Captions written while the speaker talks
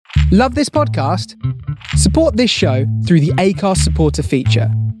Love this podcast? Support this show through the Acast supporter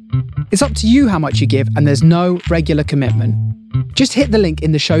feature. It's up to you how much you give, and there's no regular commitment. Just hit the link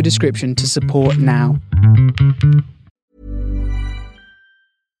in the show description to support now.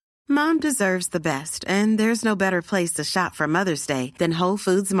 Mom deserves the best, and there's no better place to shop for Mother's Day than Whole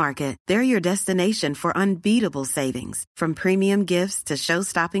Foods Market. They're your destination for unbeatable savings, from premium gifts to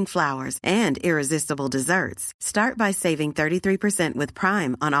show-stopping flowers and irresistible desserts. Start by saving 33% with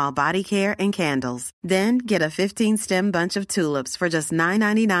Prime on all body care and candles. Then get a 15-stem bunch of tulips for just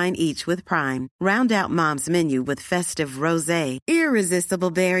 $9.99 each with Prime. Round out Mom's menu with festive rosé,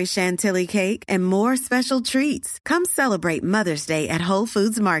 irresistible berry chantilly cake, and more special treats. Come celebrate Mother's Day at Whole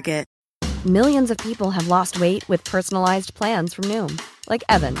Foods Market. Millions of people have lost weight with personalized plans from Noom. Like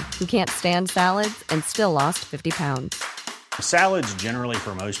Evan, who can't stand salads and still lost 50 pounds. Salads generally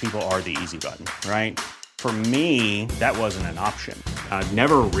for most people are the easy button, right? For me, that wasn't an option. I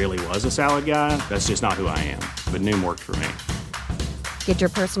never really was a salad guy. That's just not who I am. But Noom worked for me. Get your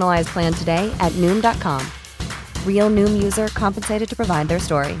personalized plan today at Noom.com. Real Noom user compensated to provide their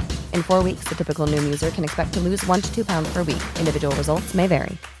story. In 4 weeks, the typical Noom user can expect to lose 1 to 2 pounds per week. Individual results may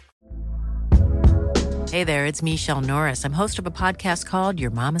vary. Hey there, it's Michelle Norris. I'm host of a podcast called Your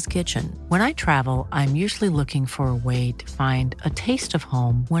Mama's Kitchen. When I travel, I'm usually looking for a way to find a taste of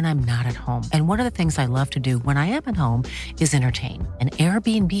home when I'm not at home. And one of the things I love to do when I am at home is entertain. And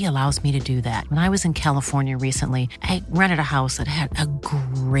Airbnb allows me to do that. When I was in California recently, I rented a house that had a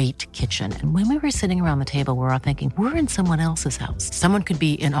great kitchen. And when we were sitting around the table, we were all thinking, we're in someone else's house. Someone could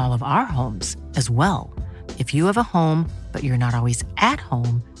be in all of our homes as well. If you have a home, but you're not always at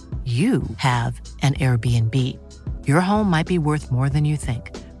home, you have an Airbnb. Your home might be worth more than you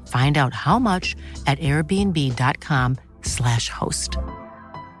think. Find out how much at airbnb.com/host.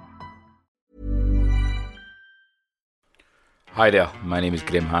 Hi there, my name is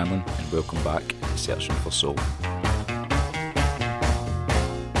Graham Hanlon and welcome back to Searching for Soul.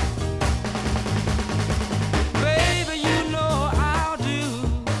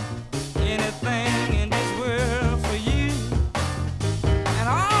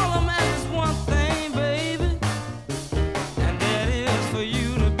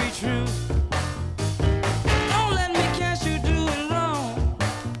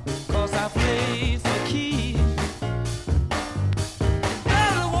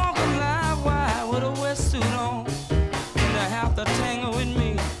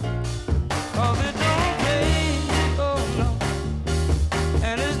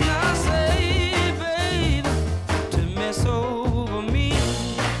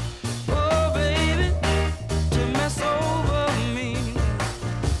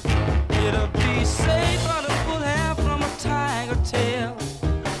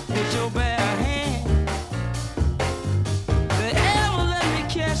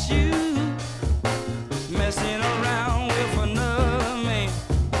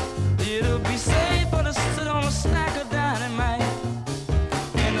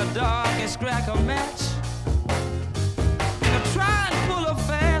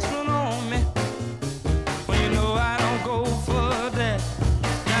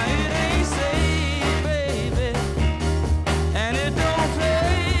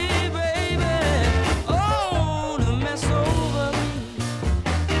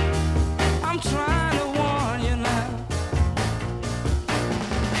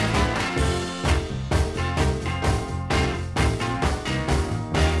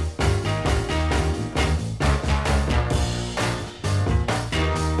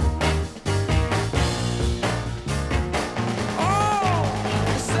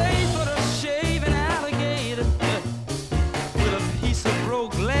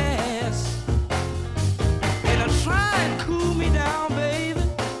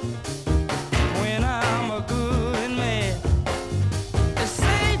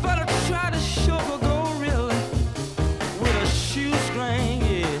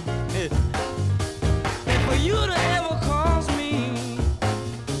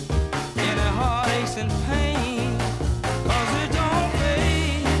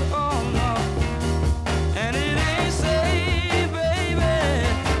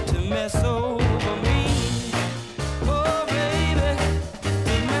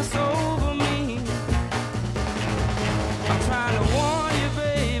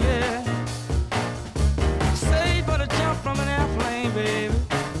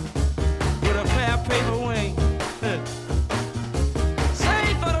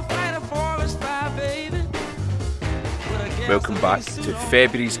 Welcome back to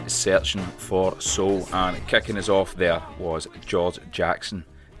February's Searching for Soul, and kicking us off there was George Jackson.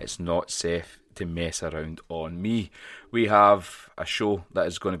 It's not safe to mess around on me. We have a show that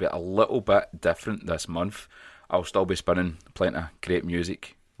is going to be a little bit different this month. I'll still be spinning plenty of great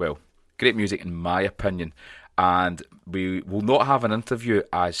music. Well, great music in my opinion. And we will not have an interview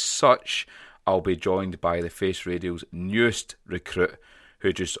as such. I'll be joined by the Face Radio's newest recruit,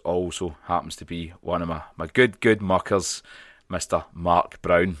 who just also happens to be one of my good muckers, Mr. Mark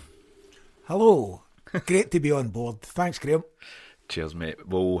Brown. Hello. Great to be on board. Thanks, Graham. Cheers, mate.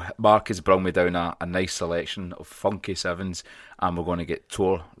 Well, Mark has brought me down a nice selection of funky sevens, and we're going to get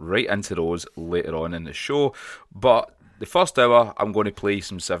tore right into those later on in the show. But the first hour, I'm going to play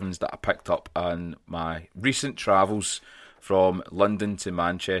some sevens that I picked up on my recent travels from London to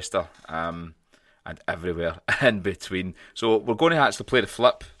Manchester, and everywhere in between. So we're going to actually play the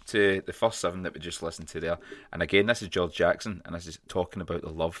flip to the first seven that we just listened to there. And again, this is George Jackson, and this is talking about the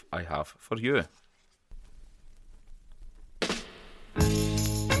love I have for you.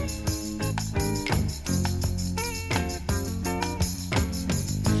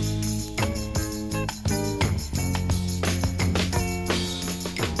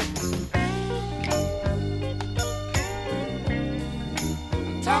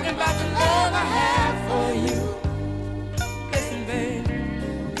 Talking about the love I have for you. Listen, baby.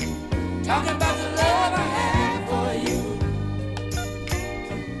 Talking about the love I have for you.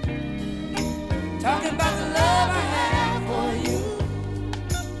 Talking about the love I have for you.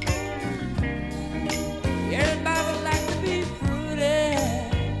 Everybody would like to be fruity,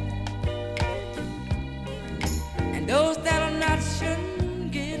 and those that are not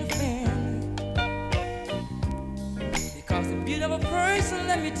shouldn't get offended. Because the beauty of a person,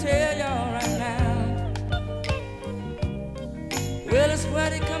 let me tell y'all right now, well, it's where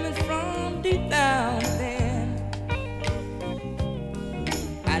they're coming from deep down within.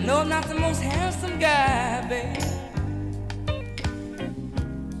 I know I'm not the most handsome guy, baby,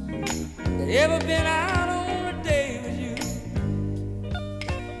 that ever been out on a day with you.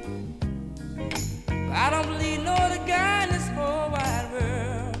 But I don't believe no other guy in this whole wide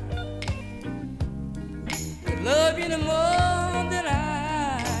world could love you no more than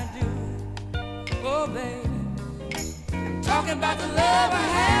I do. Oh, baby, I'm talking about the love I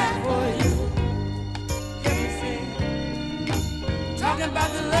have for you. Let me say, talking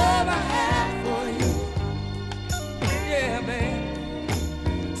about the love I have for you. Yeah,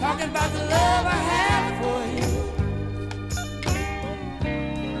 baby, talking about the love I have for you.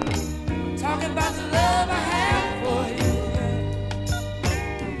 Talking about the love I have for you.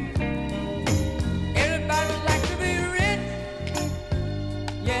 Everybody would like to be rich.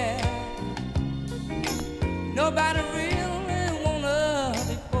 Yeah. Nobody really want us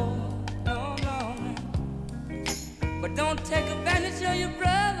before. No, no, no. But don't take advantage of your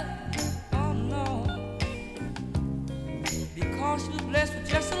brother. Oh, no. Because you're blessed with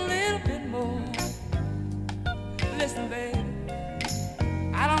just a little bit more. Listen, baby,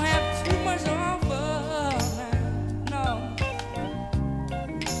 I don't have too much to offer now, no.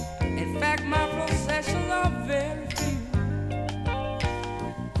 In fact, my possessions are very few.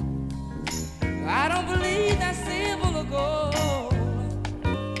 I don't believe that silver or gold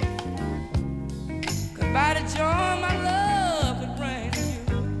could buy the joy my love could bring to you.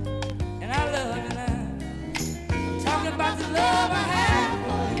 And I love you now. I'm talking about the love I have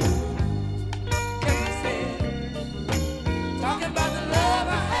for you. Let me say it. Talking about the love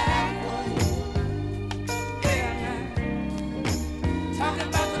I have for you. Yeah, now. Talking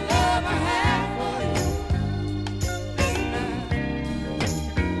about the love I have for you. Listen now.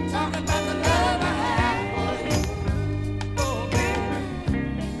 Talking about the love I have for you. Oh, baby.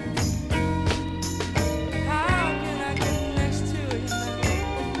 How can I get next to you now?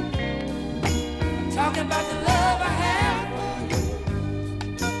 I'm talking about the love I have for you.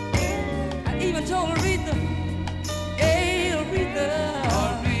 I even told Aretha, hey, Aretha,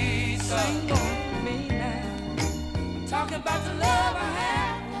 sing on me now. I'm talking about the love I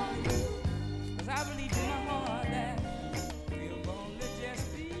have for you. 'Cause I believe in my heart that we're gonna just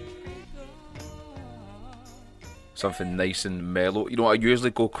be gone. Something nice and mellow. You know, I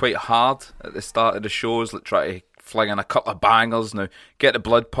usually go quite hard at the start of the shows, like try to fling in a couple of bangers, now get the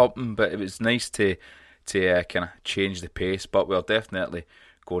blood pumping, but it was nice to kind of change the pace. But we're definitely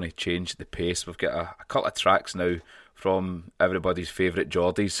going to change the pace. We've got a couple of tracks now from everybody's favourite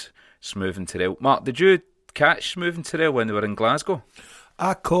Geordies, Smooth and Terrell. Mark, did you catch Smooth and Terrell when they were in Glasgow?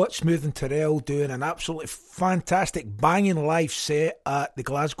 I caught Smooth and Terrell doing an absolutely fantastic banging live set at the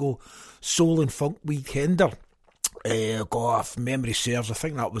Glasgow Soul and Funk Weekender. If memory serves, I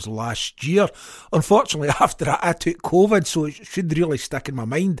think that was last year. Unfortunately, after that, I took COVID, so it should really stick in my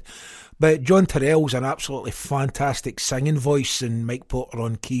mind. But John Terrell's an absolutely fantastic singing voice, and Mike Porter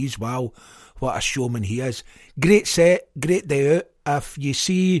on keys. Wow, what a showman he is. Great set, great day out. If you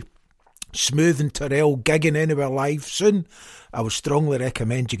see Smooth and Terrell gigging anywhere live soon, I would strongly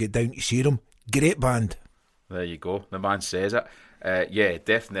recommend you get down to see them. Great band. There you go. The man says it. Yeah,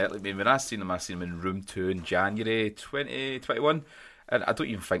 definitely. I mean, when I seen them in Room 2 in January 2021, and I don't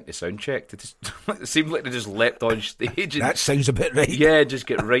even think they sound checked. It seemed like they just leapt on stage. And, that sounds a bit right. Yeah, just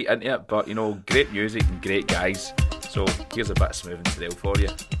get right into it. But, you know, great music and great guys. So here's a bit of Smooth and Terrell for you.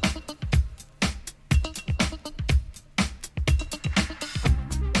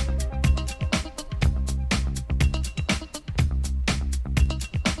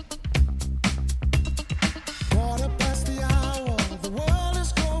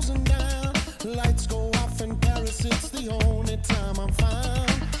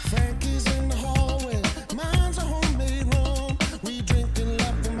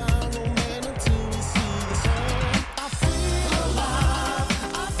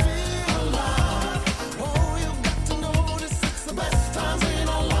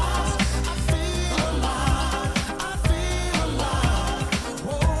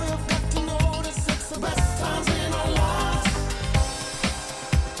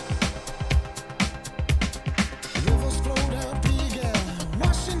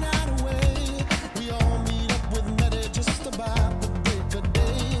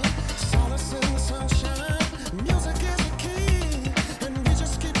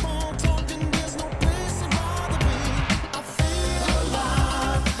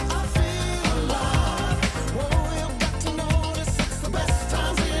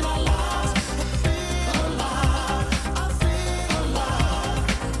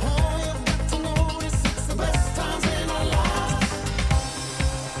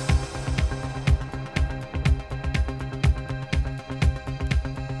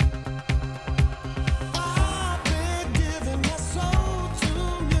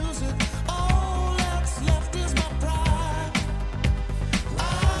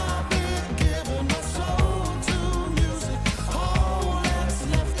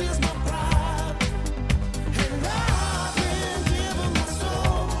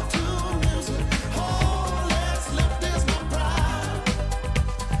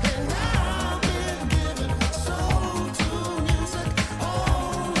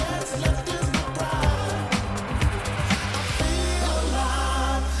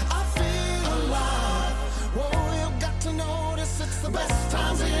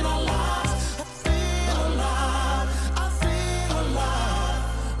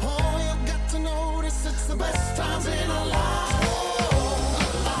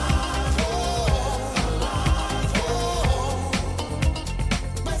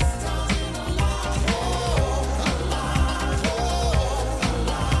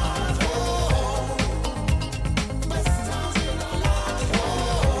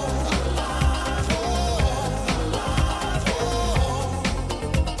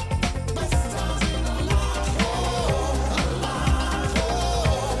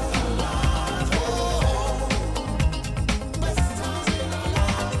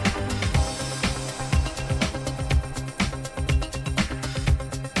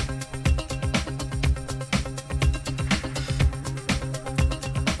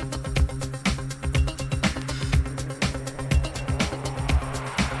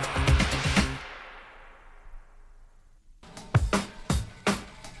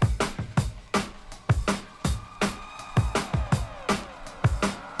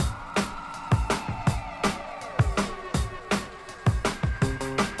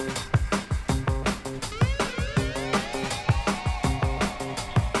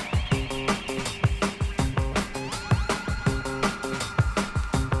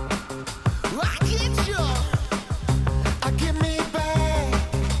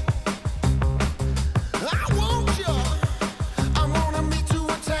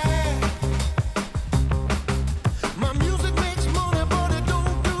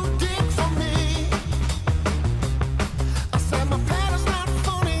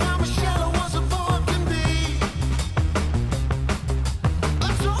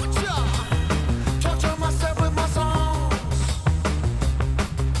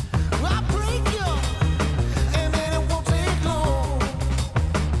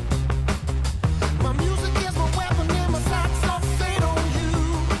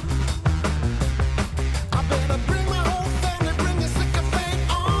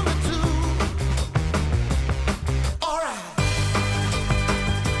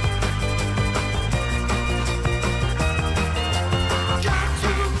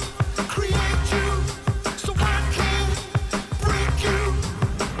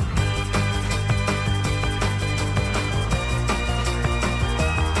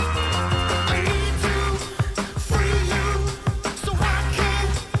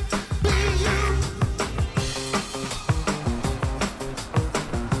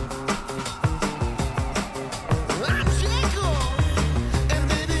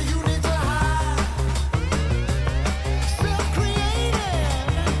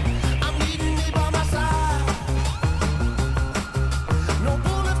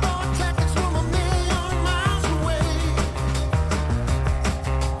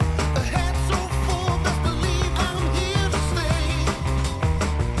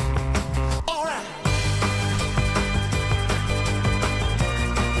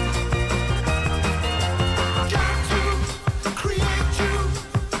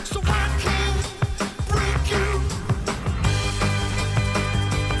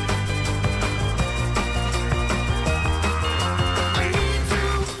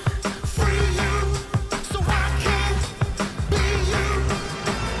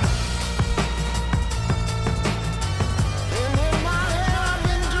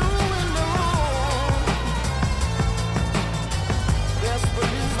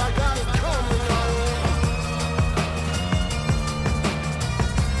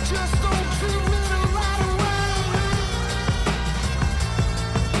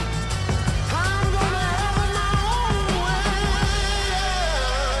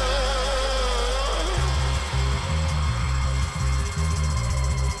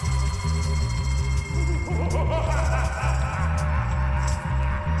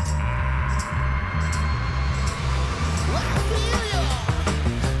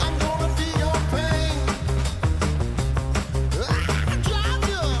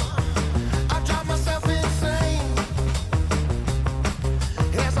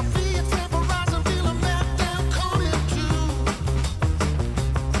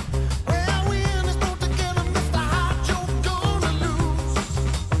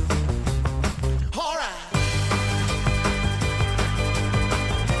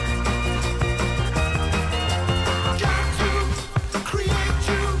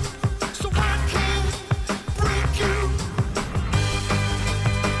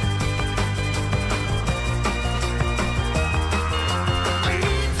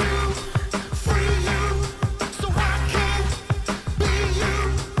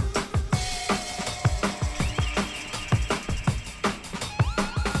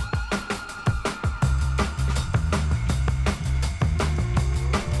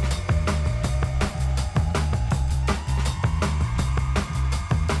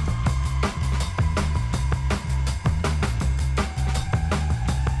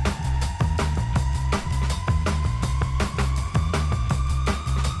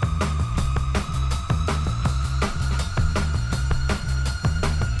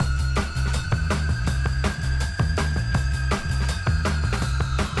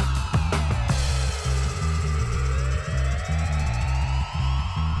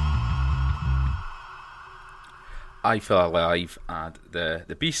 I Feel Alive, and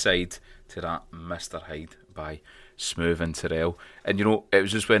the B-side to that, Mr. Hyde by Smooth and Terrell. And you know, it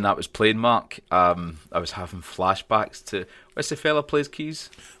was just when that was playing, Mark, I was having flashbacks to, what's the fella plays keys?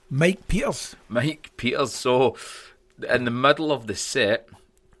 Mike Peters. So in the middle of the set,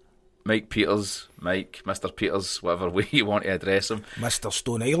 Mike Peters, Mr. Peters, whatever way you want to address him, Mr.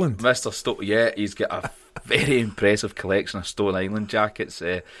 Stone Island. Yeah, he's got a very impressive collection of Stone Island jackets.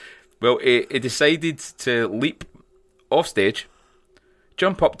 Well, he decided to leap off stage,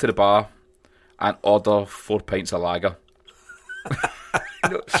 jump up to the bar, and order 4 pints of lager.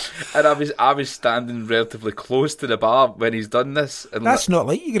 And I was standing relatively close to the bar when he's done this. And that's not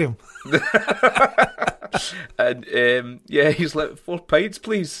like you, Graham. And he's like, 4 pints,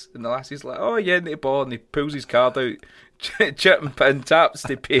 please. And the lassie's like, oh yeah, into the bar, and he pulls his card out, chip and pin taps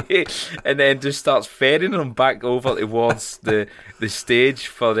to pay, and then just starts ferrying him back over towards the stage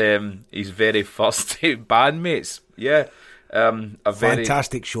for his very first bandmates. Yeah, a very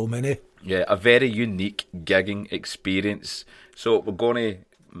fantastic showman, eh? Yeah, a very unique gigging experience. So we're going to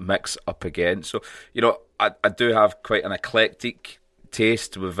mix up again. So, you know, I do have quite an eclectic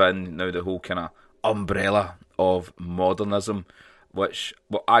taste within now the whole kind of umbrella of modernism, which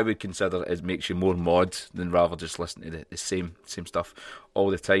what I would consider is makes you more mod than rather just listening to the same stuff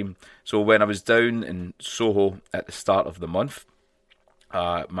all the time. So when I was down in Soho at the start of the month,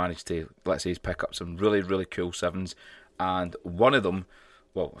 managed to, let's say, pick up some really, really cool sevens, and one of them,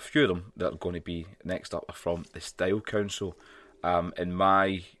 well, a few of them that are going to be next up are from the Style Council. In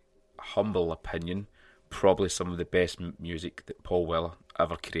my humble opinion, probably some of the best music that Paul Weller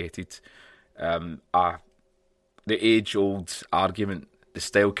ever created. The age-old argument, the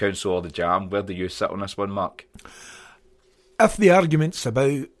Style Council or the Jam, where do you sit on this one, Mark? If the argument's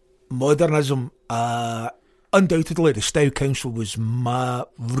about modernism, undoubtedly the Style Council was my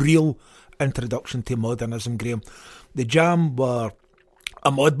real introduction to modernism, Graham. The Jam were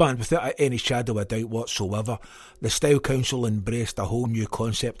a mod band without any shadow of doubt whatsoever. The Style Council embraced a whole new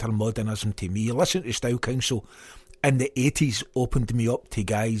concept of modernism to me. Listening to Style Council in the 80s opened me up to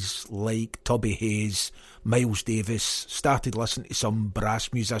guys like Tubby Hayes, Miles Davis, started listening to some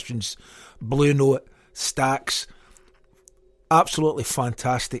brass musicians, Blue Note, Stax, absolutely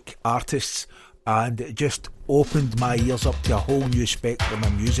fantastic artists, and it just opened my ears up to a whole new spectrum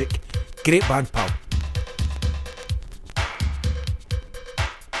of music. Great band, pal.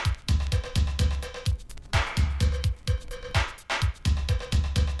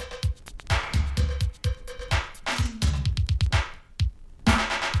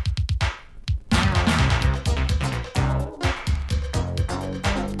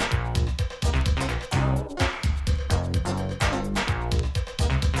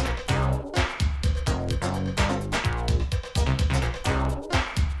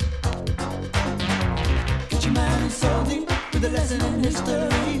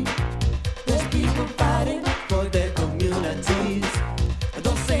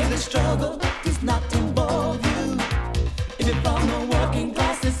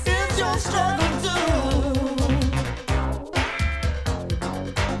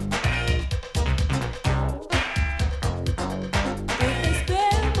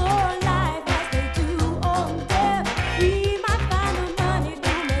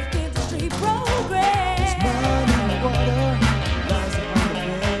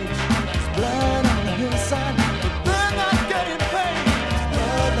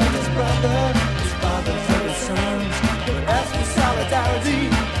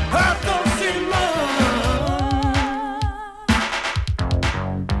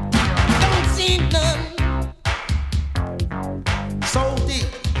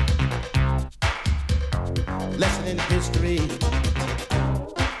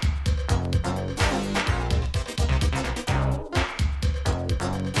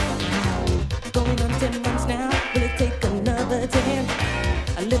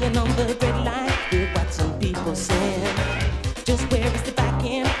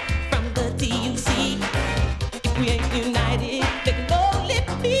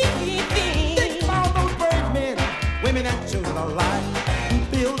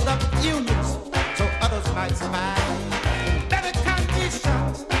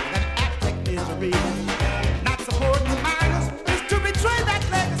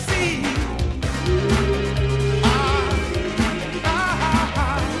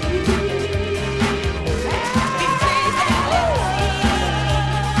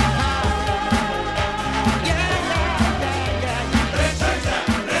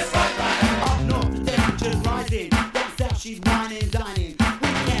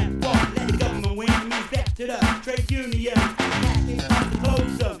 Trade union, acting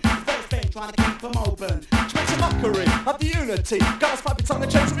closer, first bank trying to keep them open. Try some mockery. unity. God's piping on the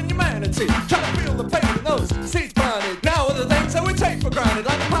chains of humanity. Trying to feel the pain in those seeds burning. Now are the things that we take for granted,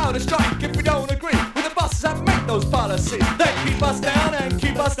 like the power to strike if we don't agree with the bosses that make those policies. They keep us down and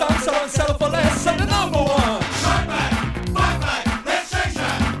keep us down, so don't settle for less. So the number one. Strike back, fight back, let's change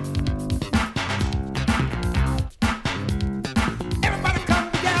that. Everybody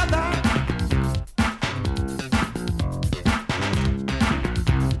come together.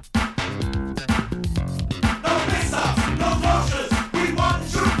 No mix-ups, no closures. We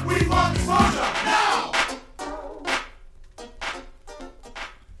want truth, we want exposure. Now!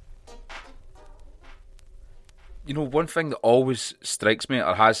 You know, one thing that always strikes me,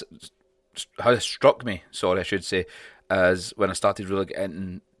 or has struck me, sorry, I should say, is when I started really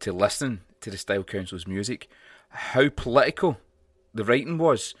getting into listening to the Style Council's music, how political the writing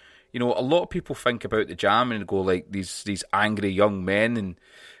was. You know, a lot of people think about the Jam and go like these angry young men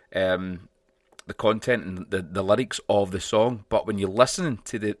and the content and the lyrics of the song, but when you're listening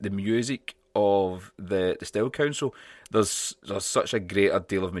to the music of the Style Council, there's such a greater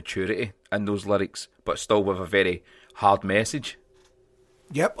deal of maturity in those lyrics, but still with a very hard message.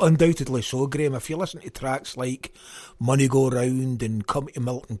 Yep, undoubtedly so, Graham. If you listen to tracks like Money Go Round and Come to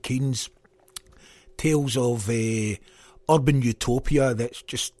Milton Keynes, tales of urban utopia that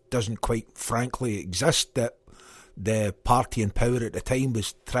just doesn't quite frankly exist, that the party in power at the time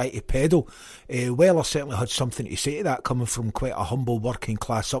was trying to peddle. Weller certainly had something to say to that, coming from quite a humble working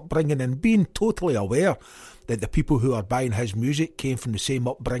class upbringing and being totally aware that the people who are buying his music came from the same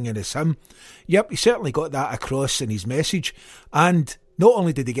upbringing as him. Yep, he certainly got that across in his message, and not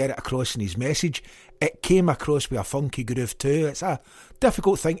only did he get it across in his message, it came across with a funky groove too. It's a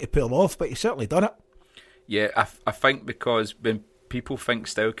difficult thing to pull off, but he certainly done it. Yeah, I think because when people think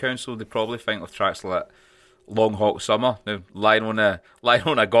Style Council, they probably think of tracks like Long Hot Summer, now lying on a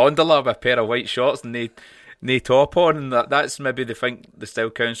gondola with a pair of white shorts and no top on, and that's maybe they think the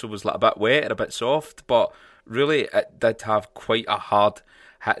Style Council was like a bit wet or a bit soft, but really it did have quite a hard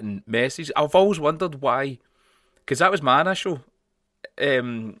hitting message. I've always wondered why, because that was my initial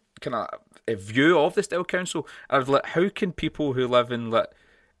kind of a view of the Style Council. I was like, how can people who live in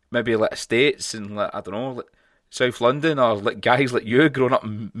maybe estates and I don't know, South London, or guys like you growing up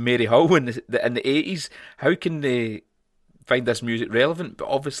in Maryhill in the 80s, how can they find this music relevant? But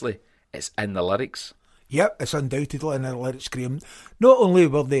obviously it's in the lyrics. Yep, it's undoubtedly in the lyrics, Graham. Not only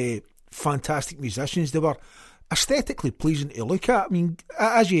were they fantastic musicians, they were aesthetically pleasing to look at. I mean,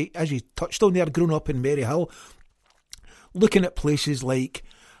 as you touched on there, growing up in Maryhill, looking at places like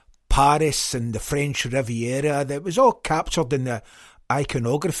Paris and the French Riviera, that was all captured in the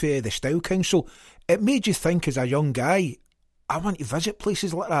iconography of the Style Council. It made you think as a young guy, I want to visit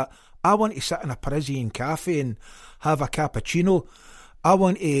places like that. I want to sit in a Parisian cafe and have a cappuccino. I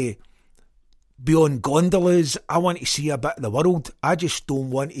want to be on gondolas. I want to see a bit of the world. I just don't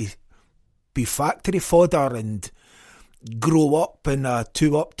want to be factory fodder and grow up in a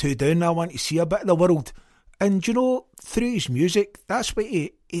 2 up, 2 down. I want to see a bit of the world. And, you know, through his music, that's what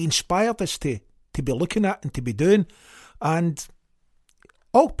he inspired us to be looking at and to be doing. And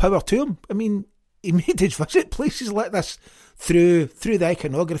all power to him. I mean, he made us visit places like this through the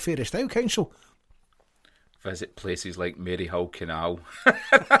iconography of the Style Council. Visit places like Maryhill Canal.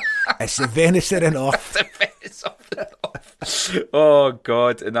 It's the Venice of the North. The Venice of the North. Oh,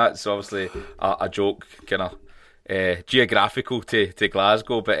 God. And that's obviously a joke, kind of geographical to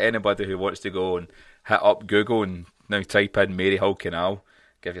Glasgow, but anybody who wants to go and hit up Google and now type in Maryhill Canal,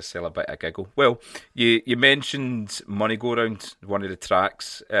 give yourself a bit of a giggle. Well, you mentioned Money Go Round, one of the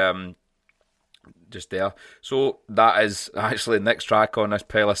tracks just there. So that is actually the next track on this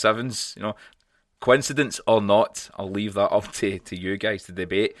pile of sevens. You know, coincidence or not, I'll leave that up to you guys to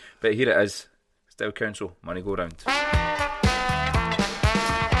debate. But here it is, Style Council, Money Go Round.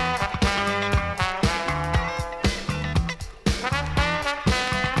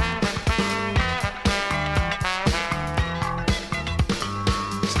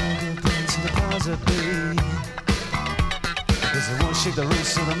 Shake the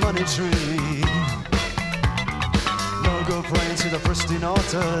roots of the money tree. Logo praying to the pristine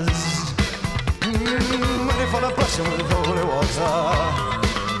altars. Waiting for the blessing with holy water.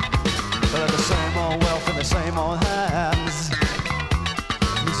 But the same old wealth in the same old hands.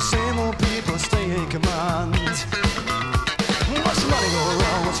 Means the same old people stay in command. Watch your money go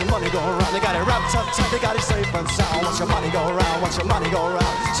around, watch your money go around. They got it wrapped up tight, they got it safe and sound. Watch your money go around, watch your money go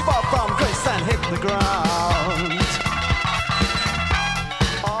around. She fought from grace and hit the ground.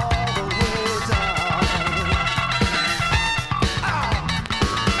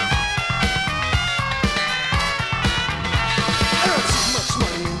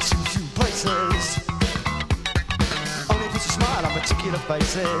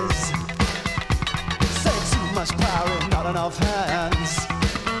 faces. Say too much power in not enough hands.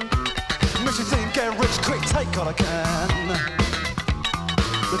 Makes you think get rich quick, take all I can.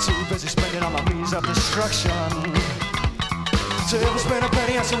 They're too busy spending on the means of destruction. To ever spend a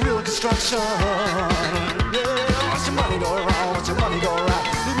penny on some real construction. Yeah, watch your money go around, watch your money go around.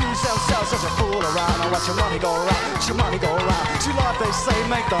 They lose themselves as a fool around. Now watch your money go around, watch your money go around. Too life they say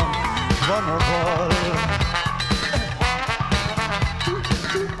make them vulnerable.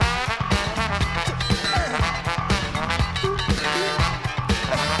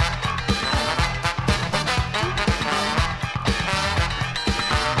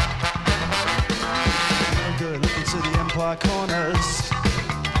 Corners,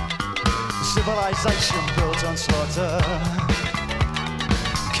 civilization built on slaughter,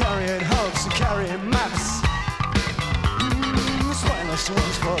 carrying hopes and carrying maps. Spineless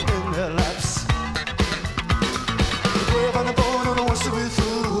ones fall in their laps. The brave and the born are the ones to be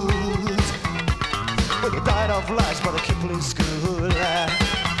fooled, but they died of lies by the Kipling school.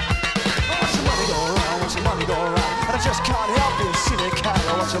 Watch your money go around, watch your money go around. And I just can't help being silly cat.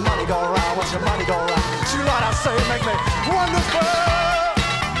 Watch your money go around, watch your money go around. Too light I say make me wonderful.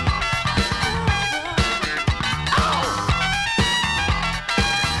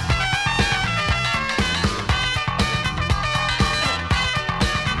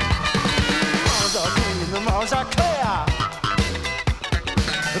 Mars are clean, the Mars are clear.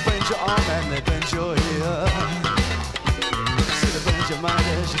 They bend your arm and they bend your ear. See they bend your mind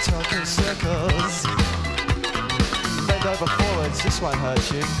as you talk in circles. Bend over forwards, this won't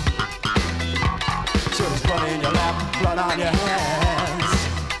hurt you. So there's blood in your lap, blood on your hands.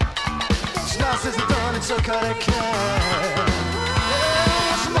 Slice is done, it's okay they can.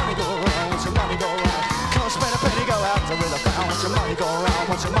 Watch your money go around, watch your money go around. Come spend a penny, go out to with a pound. Watch your money go around,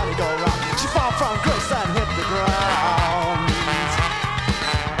 watch your money go around. She fall from grace and hit the ground.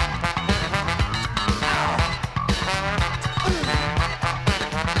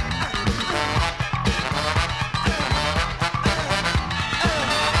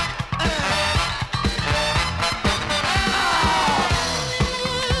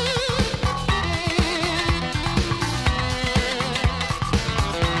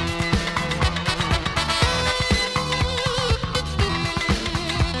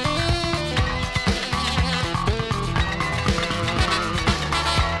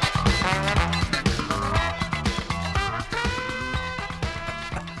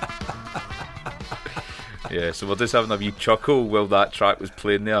 Yeah, so we're just having a wee chuckle while that track was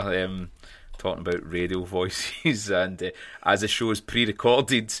playing there, talking about radio voices. And as the show is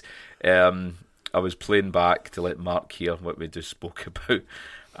pre-recorded, I was playing back to let Mark hear what we just spoke about, and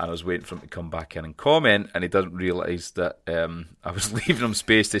I was waiting for him to come back in and comment, and he didn't realise that I was leaving him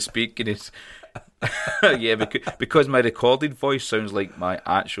space to speak. And he's yeah, because my recorded voice sounds like my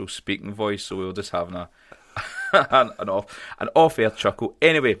actual speaking voice, so we were just having an off-air chuckle.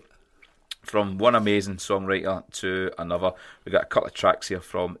 Anyway, from one amazing songwriter to another, we got a couple of tracks here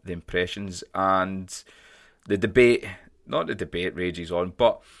from The Impressions, and the debate rages on.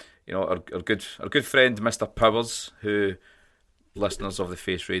 But you know, our good friend Mr. Powers, who listeners of the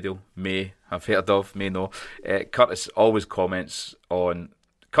Face Radio may have heard of, may know, Curtis always comments on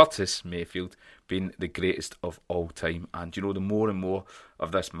Curtis Mayfield being the greatest of all time. And you know, the more and more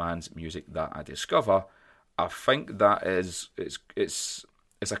of this man's music that I discover, I think that it's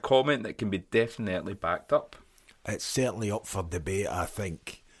a comment that can be definitely backed up. It's certainly up for debate, I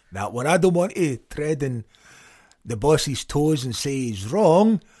think. That one, I don't want to tread in the boss's toes and say he's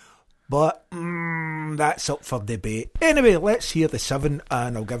wrong, but that's up for debate. Anyway, let's hear the 7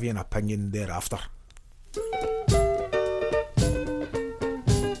 and I'll give you an opinion thereafter.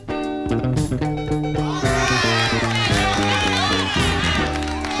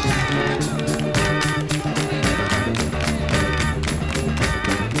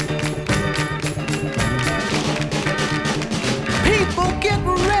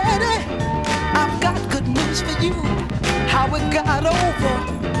 How we got over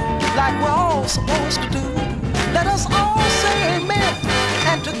like we're all supposed to do. Let us all say amen,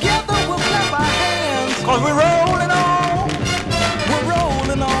 and together we'll clap our hands. Cause we're rolling on, we're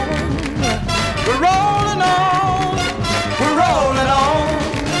rolling on, we're rolling on, we're rolling on.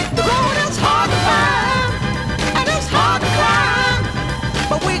 The road is hard to find, and it's hard to climb,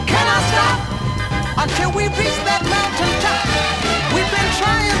 but we cannot stop until we reach that mountain top. We've been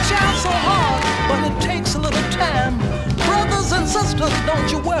trying, child, so hard, but it takes a little time. Brothers and sisters, don't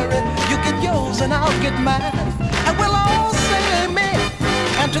you worry. You get yours and I'll get mine. And we'll all say amen.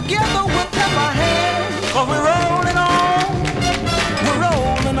 And together we'll clap our hands. Cause we're rolling on. We're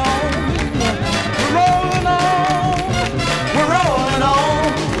rolling on. We're rolling on. We're rolling on.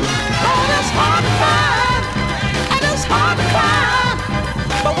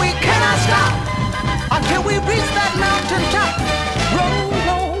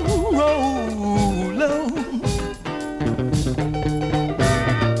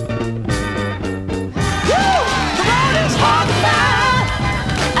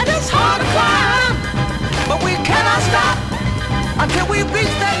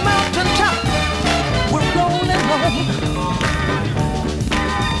 reach that mountain top, we're rolling on.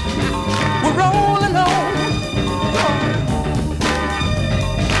 We're rolling on.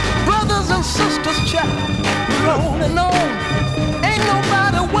 Brothers and sisters, child, we're rolling on. Ain't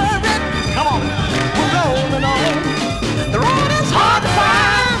nobody worried. Come on, we're rolling on. The road is hard to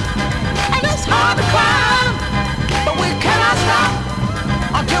find, and it's hard to climb, but we cannot stop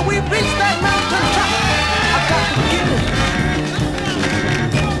until we reach that mountain top. I've got to get it.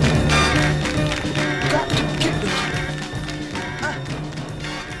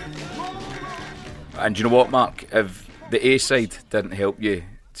 And you know what, Mark? If the A-side didn't help you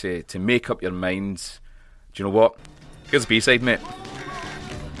to make up your minds, do you know what? Here's the B-side, mate.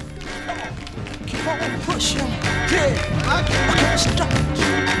 Keep on pushing, yeah, I can't stop.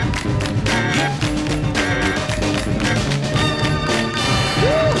 Yeah.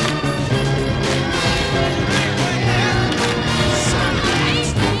 Woo.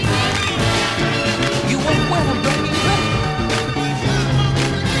 You won't wear a baby.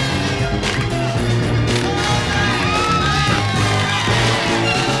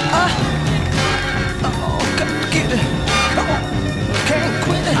 Get it. Come on. Can't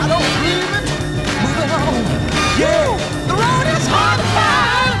quit it. I don't believe it. Moving on. Yeah. The road is hard to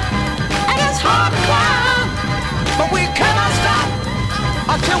find, and it's hard to climb, but we cannot stop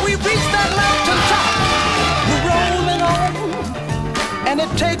until we reach that mountain top. We're rolling on, and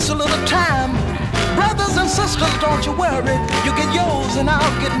it takes a little time. Brothers and sisters, don't you worry. You get yours and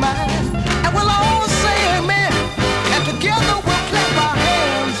I'll get mine, and we'll all say amen, and together we'll clap our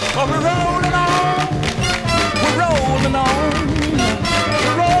hands. Oh, we're rolling on. We're rolling on.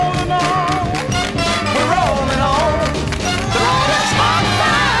 We're rolling on. We're rolling on. The road is hard to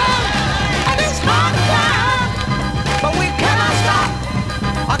find, and it's hard to climb, but we cannot stop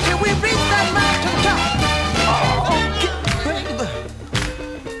until we reach that mountain top. Oh, get baby.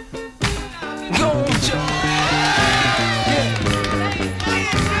 Go on, Joe. Yeah.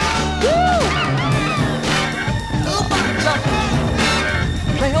 Woo! Nobody's up.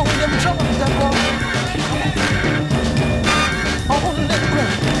 Play on them drums that roll. On that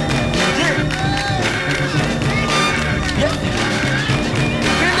ground. Yeah. Yeah.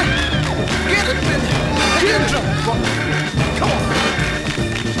 Billy. Get it, Billy. Get the drums, boy. Come on.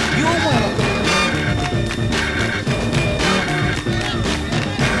 You're welcome.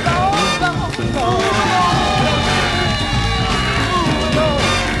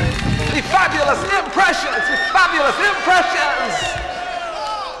 The fabulous impressions. The fabulous impressions.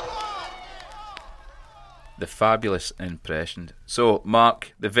 The fabulous impression. So,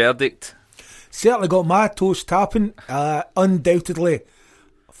 Mark, the verdict? Certainly got my toes tapping. Undoubtedly,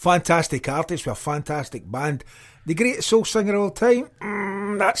 fantastic artist with a fantastic band. The greatest soul singer of all time?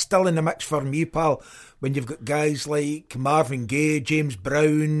 That's still in the mix for me, pal. When you've got guys like Marvin Gaye, James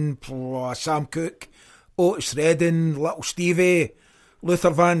Brown, Sam Cooke, Otis Redding, Little Stevie, Luther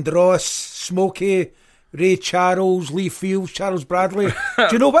Vandross, Smokey, Ray Charles, Lee Fields, Charles Bradley. Do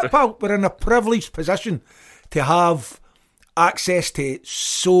you know what, pal? We're in a privileged position to have access to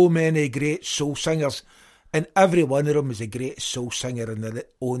so many great soul singers, and every one of them is a great soul singer in their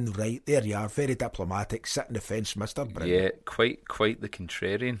own right. There you are, very diplomatic, sitting the fence, Mr. Brown. Yeah, quite the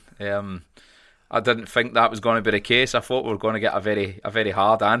contrarian. I didn't think that was going to be the case. I thought we were going to get a very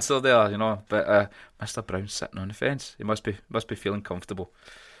hard answer there, you know. But Mr. Brown's sitting on the fence. He must be feeling comfortable.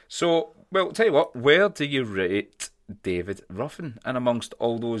 So, well, tell you what, where do you rate David Ruffin in amongst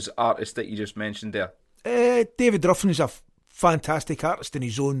all those artists that you just mentioned there? David Ruffin is a fantastic artist in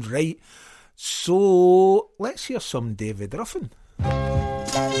his own right. So let's hear some David Ruffin.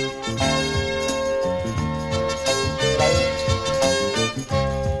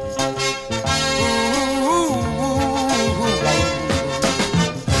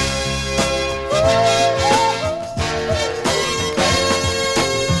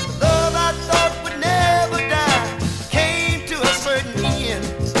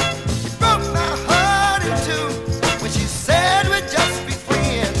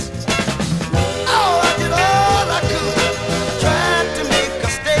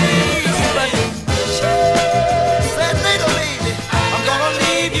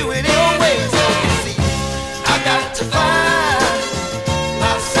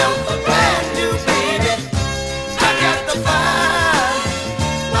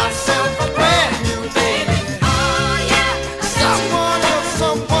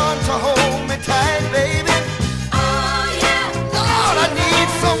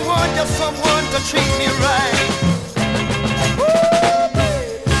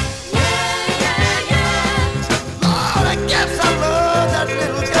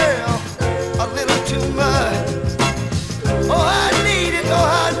 Oh, I needed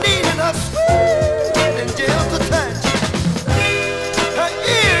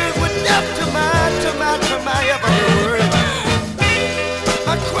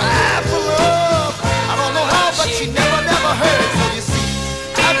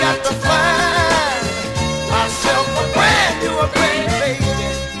got to find myself a brand new baby.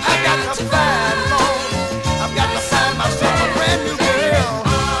 I got to find, Lord, I've got to find myself a brand new girl.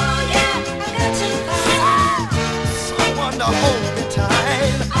 Someone to hold me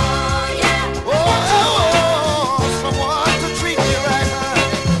tight. Someone to treat me right.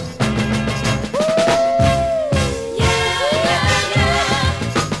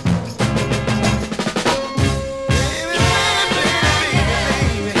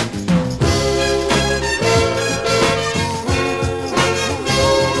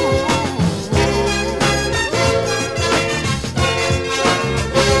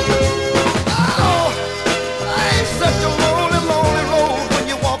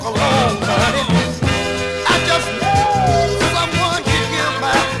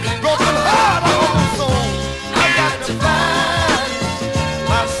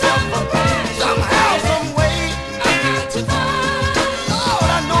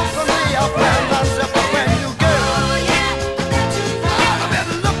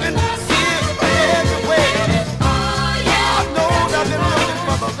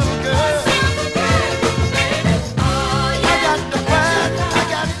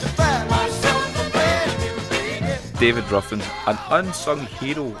 David Ruffin, an unsung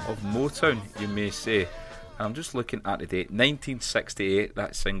hero of Motown, you may say. And I'm just looking at the date, 1968,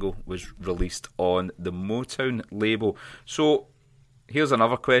 that single was released on the Motown label. So, here's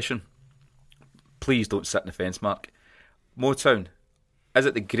another question. Please don't sit in the fence, Mark. Motown, is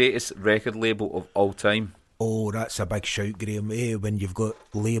it the greatest record label of all time? Oh, that's a big shout, Graham. When you've got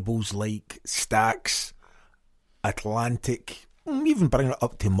labels like Stax, Atlantic, even bring it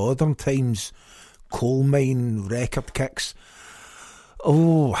up to modern times, Coal Mine, Record Kicks.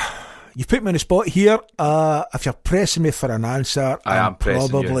 Oh, you put me on the spot here. If you're pressing me for an answer, I'm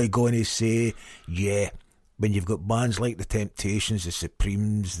probably going to say, yeah. When you've got bands like The Temptations, The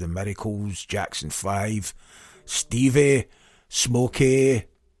Supremes, The Miracles, Jackson 5, Stevie, Smokey,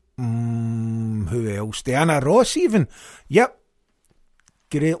 who else? Diana Ross even. Yep.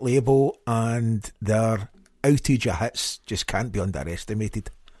 Great label, and their outage of hits just can't be underestimated.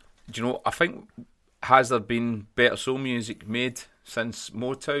 Do you know, I think, has there been better soul music made since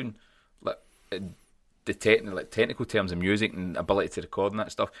Motown? Like the technical terms of music and ability to record and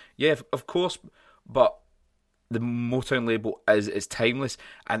that stuff. Yeah, of course, but the Motown label is timeless,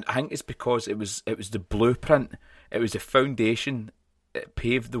 and I think it's because it was the blueprint, it was the foundation. It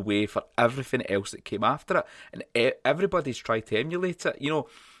paved the way for everything else that came after it, and everybody's tried to emulate it. You know,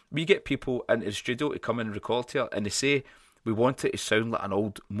 we get people into the studio to come in and record here, and they say we want it to sound like an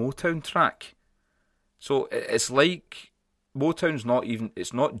old Motown track. So it's like Motown's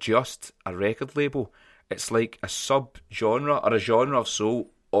it's not just a record label, it's like a sub-genre or a genre of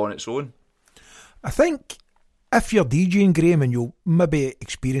soul on its own. I think if you're DJing, Graham, and you'll maybe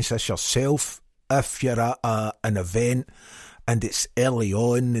experience this yourself, if you're at an event and it's early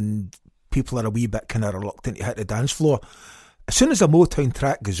on and people are a wee bit kind of reluctant to hit the dance floor, as soon as a Motown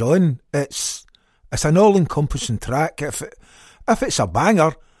track goes on, it's an all-encompassing track. If it's a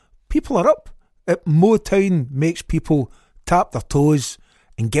banger, people are up. Motown makes people tap their toes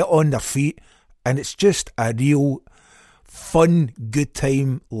and get on their feet, and it's just a real fun, good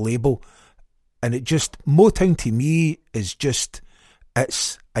time label. And Motown to me is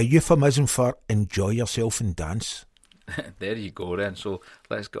it's a euphemism for enjoy yourself and dance. There you go then. So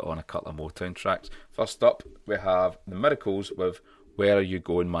let's get on a couple of Motown tracks. First up, we have The Miracles with Where Are You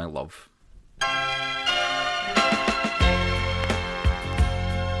Going, My Love?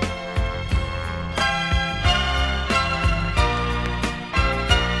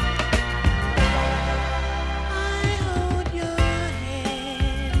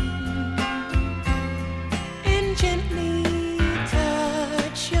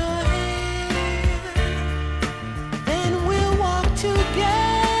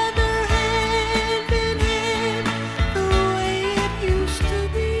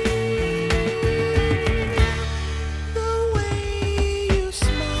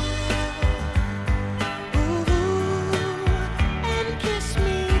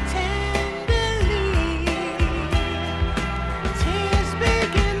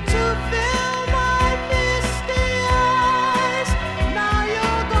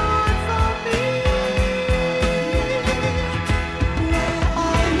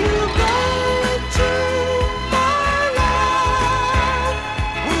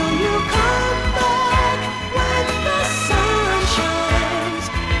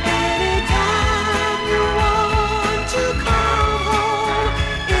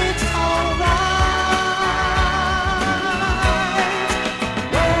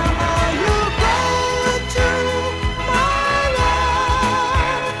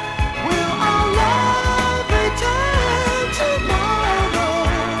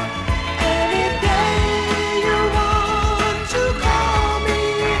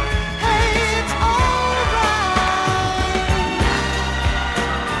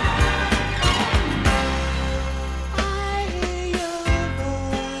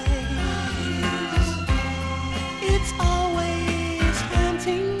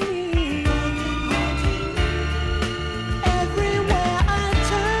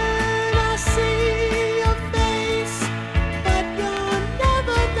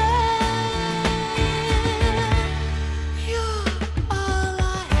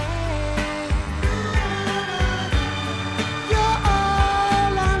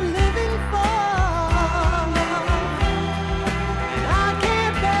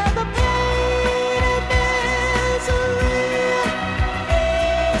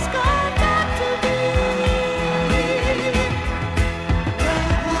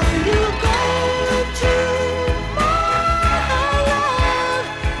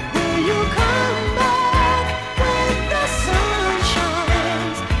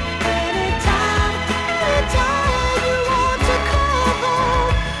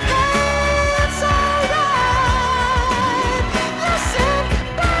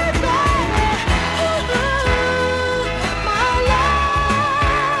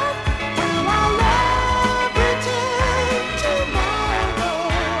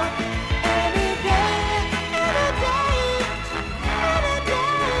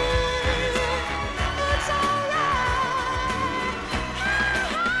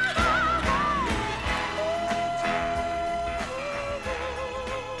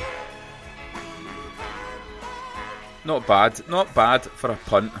 Not bad for a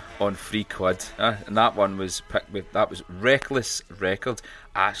punt on £3. And that one was picked with, that was Reckless Records.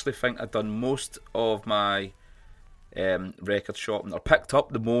 I actually think I've done most of my record shopping, or picked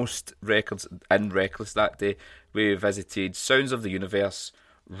up the most records in Reckless that day. We visited Sounds of the Universe,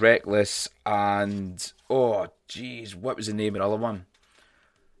 Reckless, and oh jeez, what was the name of the other one?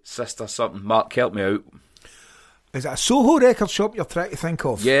 Sister something. Mark, help me out. Is it a Soho record shop you're trying to think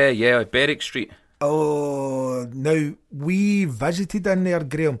of? Yeah, Berwick Street. Oh, now we visited in there,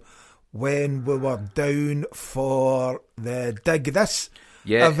 Graham, when we were down for the Dig This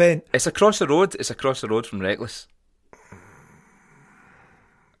event. It's across the road. It's across the road from Reckless.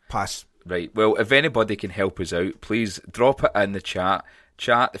 Pass. Right. Well, if anybody can help us out, please drop it in the chat.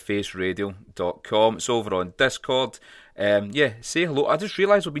 chatthefaceradio.com. It's over on Discord. Say hello. I just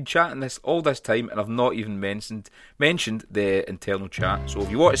realised we've been chatting this all this time and I've not even mentioned the internal chat. So if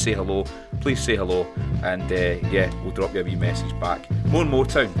you want to say hello, please say hello, and we'll drop you a wee message back. More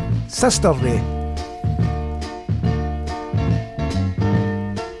Motown. Sister Ray.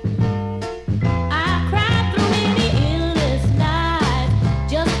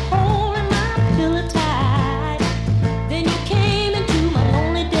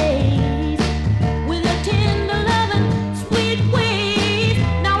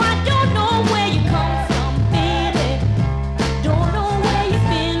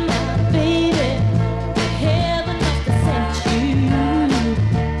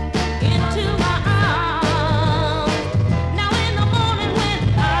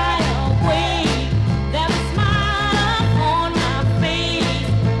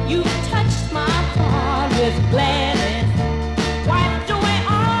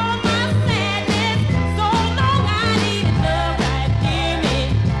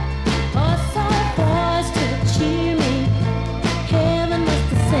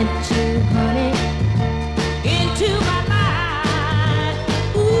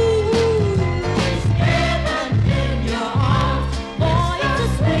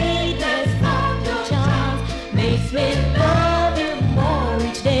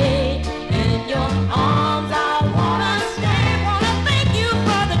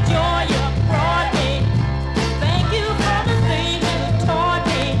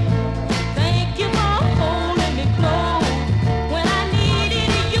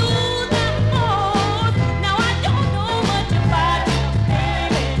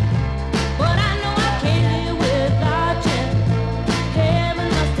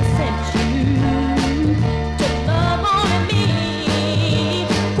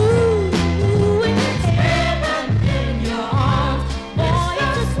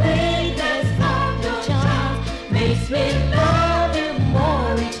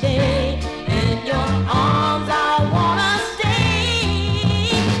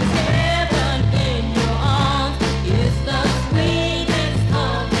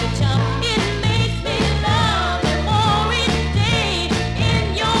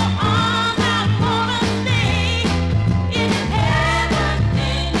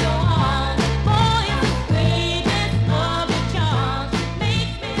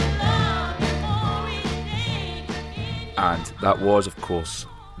 That was, of course,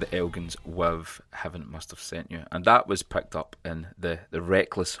 the Elgins with Heaven Must Have Sent You. And that was picked up in the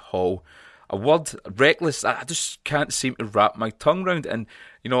Reckless Hall. A word, reckless, I just can't seem to wrap my tongue round. And,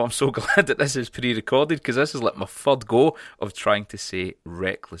 you know, I'm so glad that this is pre-recorded, because this is like my third go of trying to say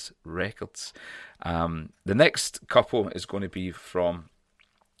Reckless Records. The next couple is going to be from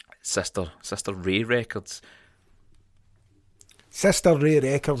Sister Ray Records. Sister Ray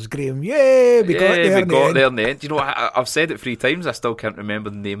Records, Graham. Yay, we got there in the end. You know, I've said it 3 times. I still can't remember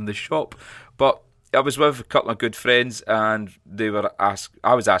the name of the shop. But I was with a couple of good friends, and I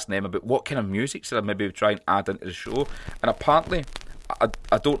was asking them about what kind of music should I maybe try and add into the show. And apparently,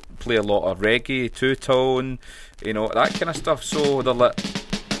 I don't play a lot of reggae, two-tone, you know, that kind of stuff. So they're like,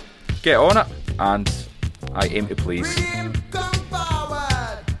 get on it. And I aim to please. Yeah.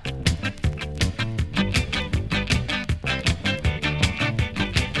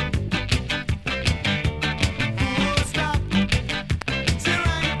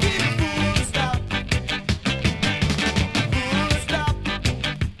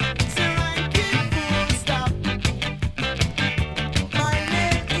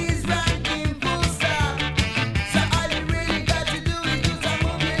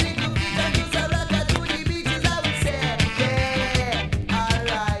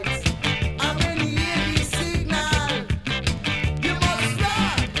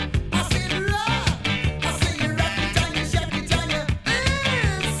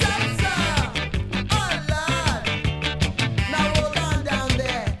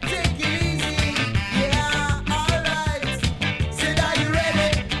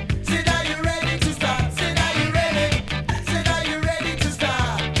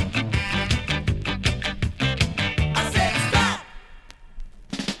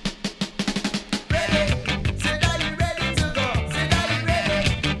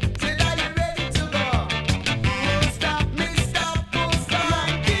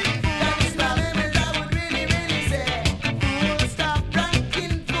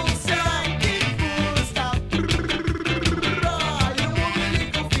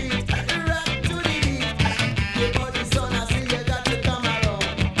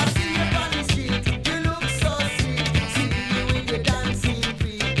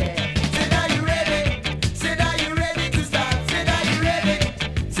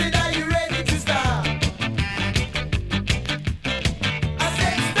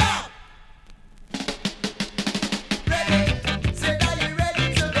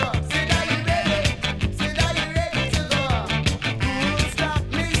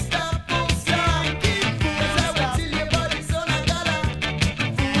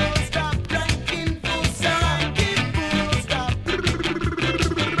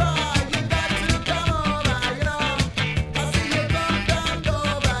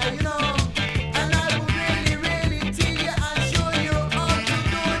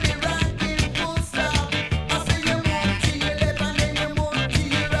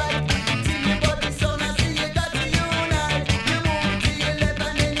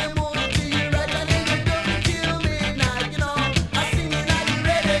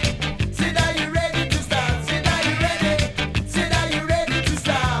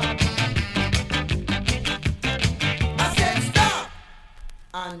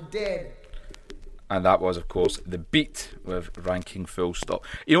 dead. And that was, of course, The Beat with Ranking Full Stop.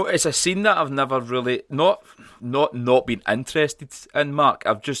 You know, it's a scene that I've never really not been interested in, Mark.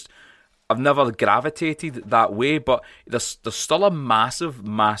 I've never gravitated that way, but there's still a massive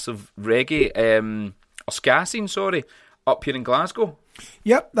reggae or ska scene, up here in Glasgow.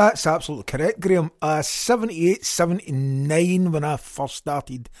 Yep, that's absolutely correct, Graham. 78, 79 when I first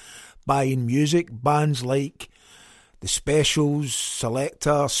started buying music, bands like The Specials,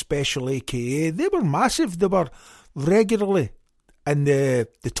 Selector, Special AKA, they were massive. They were regularly in the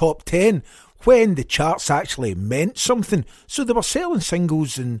top 10 when the charts actually meant something. So they were selling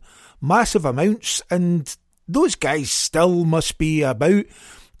singles in massive amounts, and those guys still must be about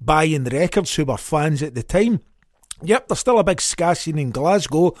buying records who were fans at the time. Yep, there's still a big ska scene in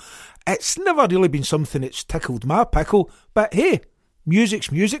Glasgow. It's never really been something that's tickled my pickle, but hey,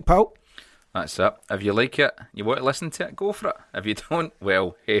 music's music, pal. That's it. If you like it, you want to listen to it, go for it. If you don't,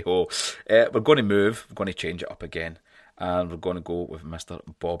 well, hey-ho. We're going to move, we're going to change it up again, and we're going to go with Mr.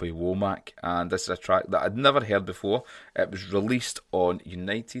 Bobby Womack. And this is a track that I'd never heard before. It was released on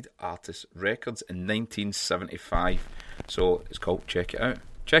United Artists Records in 1975. So it's called Check It Out.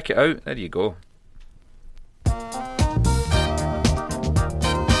 Check it out, there you go.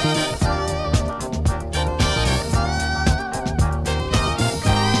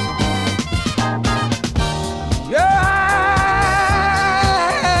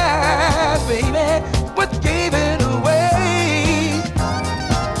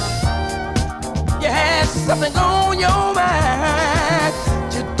 Something on your mind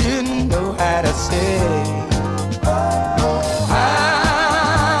you didn't know how to say. I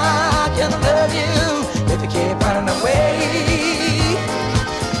can love you if you keep running away.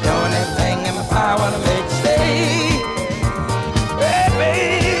 The only thing in my power to make you stay. Hey,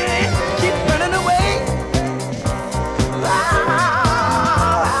 baby, keep running away.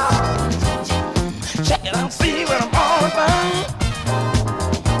 Check it out, see what I'm all about.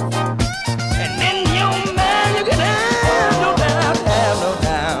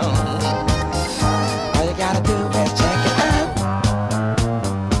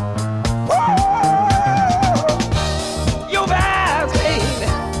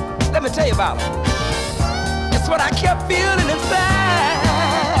 It's what I kept feeling inside.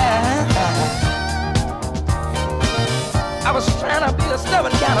 I was trying to be a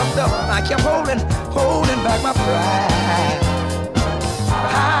stubborn kind of fella, and I kept holding back my pride.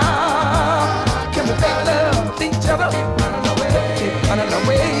 How can we make love with each other? Keep running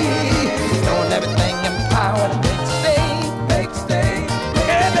away, knowing everything in power to make you stay.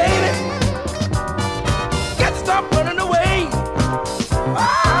 Yeah, baby, got to stop running away.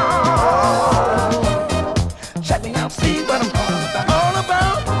 Check me out, see what I'm all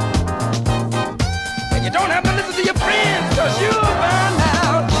about. And you don't have to listen to your friends, cause you'll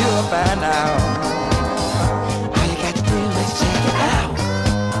find out. All you got to do is check it out.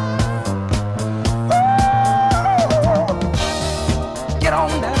 Get on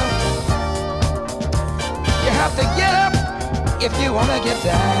down. You have to get up if you wanna get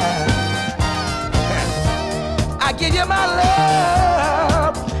down. I give you my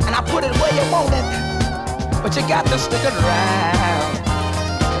love, and I put it where you want it. But you got to stick around.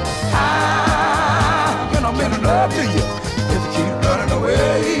 You're not meant enough to you if you keep running away.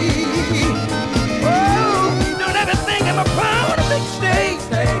 Oh, doing everything in my power to make you stay.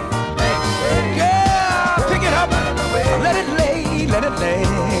 Yeah, pick it up, let it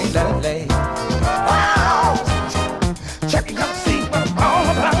lay. Wow, check it out, see what I'm all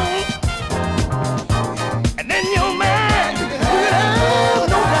about. And then your man, no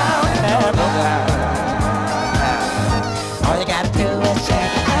doubt. All you gotta do is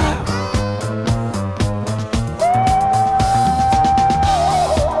check it out.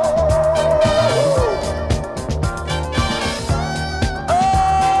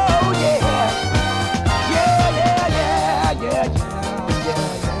 Oh yeah.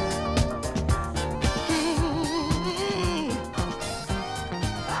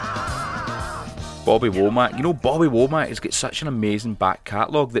 Bobby Womack. You know, Bobby Womack has got such an amazing back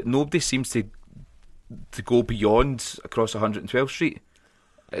catalogue that nobody seems to go beyond across 112th Street.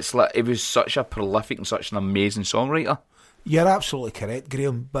 It's like he was such a prolific and such an amazing songwriter. You're absolutely correct,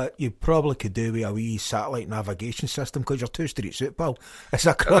 Graham, but you probably could do with a wee satellite navigation system because you're 2 streets out, pal. It's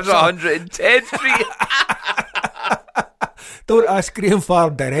across 110th Street. Don't ask Graham for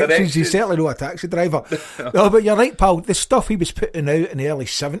directions. He's certainly not a taxi driver. No, but you're right, pal. The stuff he was putting out in the early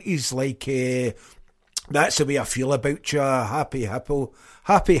 70s, like That's the Way I Feel About You, Happy Hippo.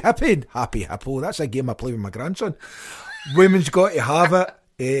 That's a game I play with my grandson. Women's Got to Have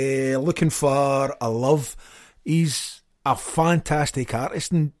It. Looking for a Love. He's a fantastic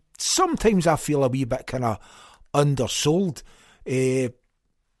artist, and sometimes I feel a wee bit kind of undersold.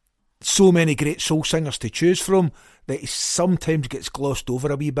 So many great soul singers to choose from that he sometimes gets glossed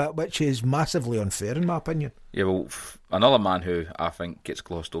over a wee bit, which is massively unfair in my opinion. Yeah, well, another man who I think gets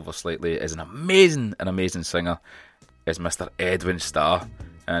glossed over slightly is an amazing singer, is Mr. Edwin Starr,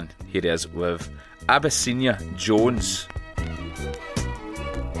 and here he is with Abyssinia Jones.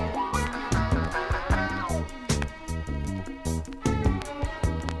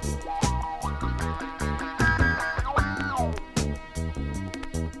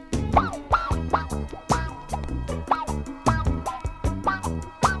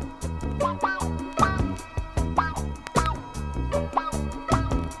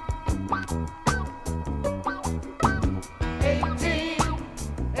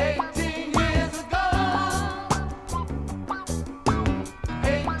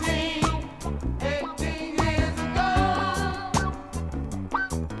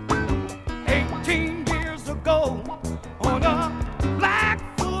 18 years ago, on a black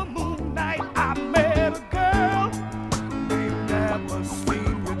full moon night, I met a girl named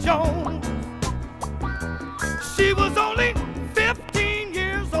Abyssinia Jones. She was only 15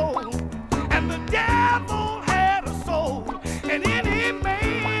 years old, and the devil had a soul. And any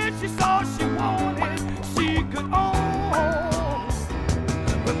man she saw she wanted, she could own.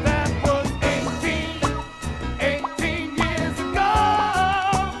 But that was 18 years ago.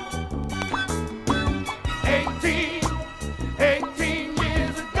 18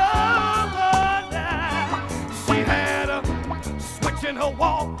 years ago. She had a switch in her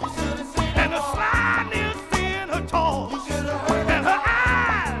walk and a slyness in her talk, and her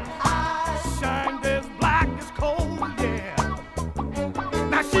eyes shined as black as coal, yeah.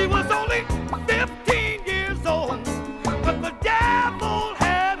 Now she was only 15 years old, but the devil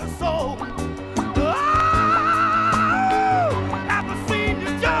had a soul. Oh,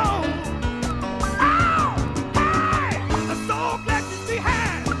 Abyssinia Jones. Oh, hey, I'm so glad she's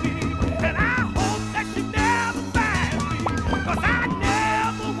behind me, and I hope that she never finds me, 'cause I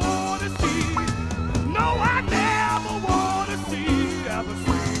never wanna see, no, I never wanna see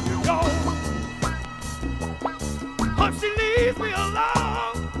Abyssinia Jones. Hope she leaves me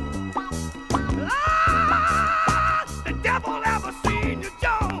alone. Ah, the devil Abyssinia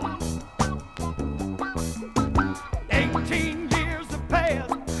Jones. 18 years have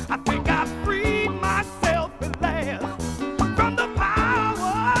passed. I think I freed myself at last from the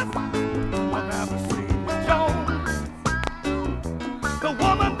powers of Abyssinia Jones. The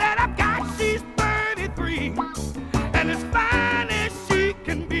woman that I've got, she's 33, and as fine as she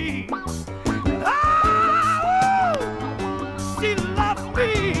can be. Oh, she loves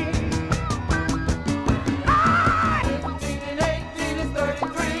me. 18 and 18 is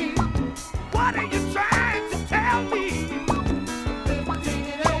 33. What are you trying to tell me? 15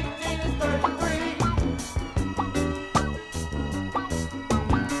 and 18 is 33.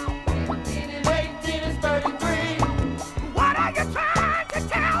 15 and 18 is 33. What are you trying to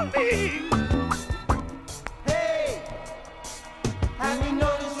tell me? Hey, have you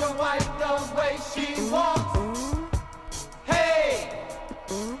noticed your wife the way she walks? Hey,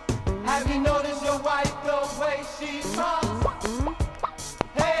 have you noticed your wife the way she talks?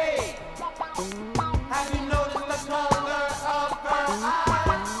 Hey, have you noticed the color of her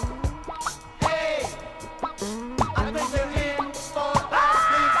eyes? Hey, I think you're in for a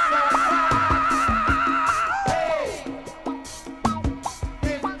big surprise. Hey,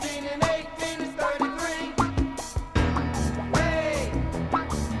 15 and 18 is 33. Hey,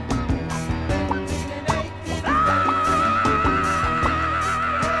 15 and 18 is 33.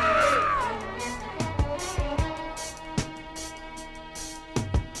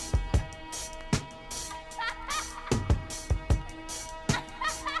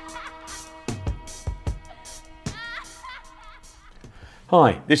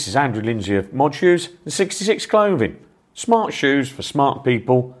 Hi, this is Andrew Lindsay of Mod Shoes and 66 Clothing. Smart shoes for smart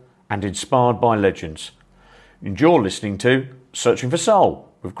people and inspired by legends. And you're listening to Searching for Soul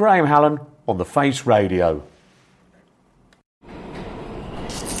with Graham Hanlon on The Face Radio.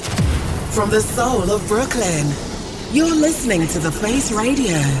 From the soul of Brooklyn, you're listening to The Face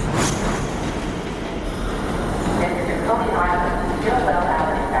Radio.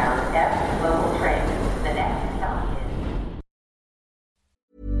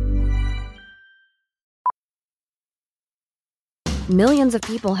 Millions of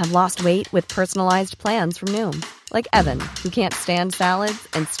people have lost weight with personalized plans from Noom. Like Evan, who can't stand salads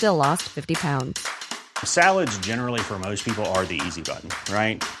and still lost 50 pounds. Salads generally for most people are the easy button,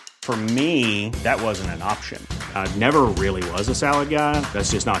 right? For me, that wasn't an option. I never really was a salad guy.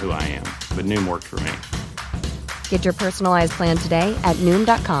 That's just not who I am. But Noom worked for me. Get your personalized plan today at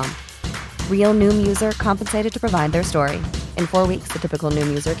Noom.com. Real Noom user compensated to provide their story. In 4 weeks, the typical Noom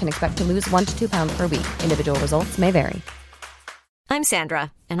user can expect to lose 1 to 2 pounds per week. Individual results may vary. I'm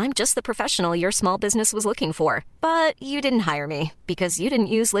Sandra, and I'm just the professional your small business was looking for. But you didn't hire me because you didn't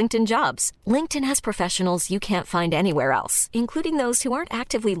use LinkedIn Jobs. LinkedIn has professionals you can't find anywhere else, including those who aren't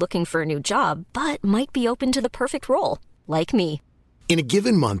actively looking for a new job, but might be open to the perfect role, like me. In a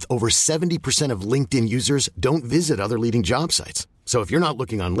given month, over 70% of LinkedIn users don't visit other leading job sites. So if you're not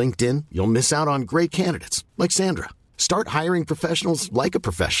looking on LinkedIn, you'll miss out on great candidates like Sandra. Start hiring professionals like a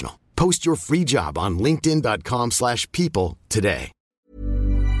professional. Post your free job on linkedin.com/people today.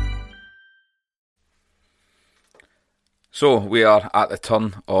 So we are at the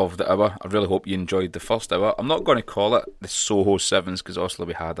turn of the hour. I really hope you enjoyed the first hour. I'm not going to call it the Soho Sevens because obviously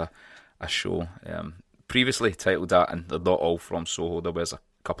we had a show previously titled that, and they're not all from Soho. There was a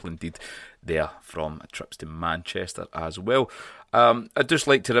couple indeed there from trips to Manchester as well. I'd just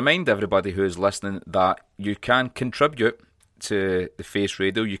like to remind everybody who is listening that you can contribute to the Face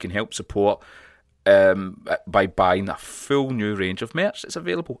Radio. You can help support by buying a full new range of merch that's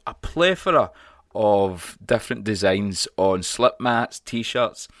available. A plethora of different designs on slip mats,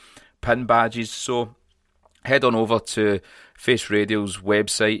 t-shirts, pin badges. So head on over to Face Radio's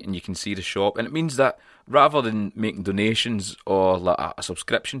website and you can see the shop. And it means that rather than making donations or like a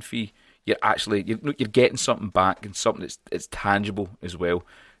subscription fee, you're getting something back, and something that's tangible as well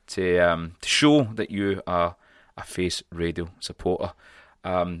to show that you are a Face Radio supporter.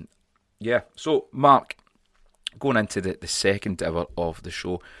 So Mark, going into the second hour of the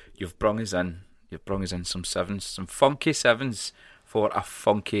show, you've brung us in some sevens, some funky sevens for a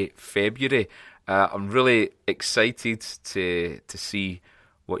funky February. I'm really excited to see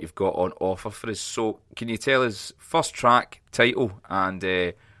what you've got on offer for us. So can you tell us first track, title, and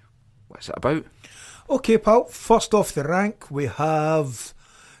what's it about? Okay, pal. First off the rank, we have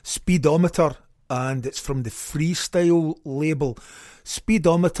Speedometer, and it's from the Freestyle label.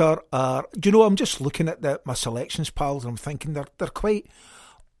 Speedometer are, I'm just looking at my selections, pals, and I'm thinking they're quite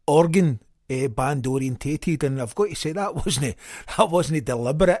organ band orientated, and I've got to say that wasn't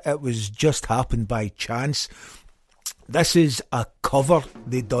deliberate. It was just happened by chance. This is a cover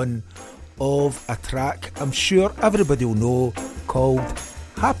they done of a track I'm sure everybody will know called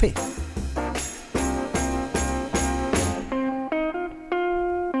Happy.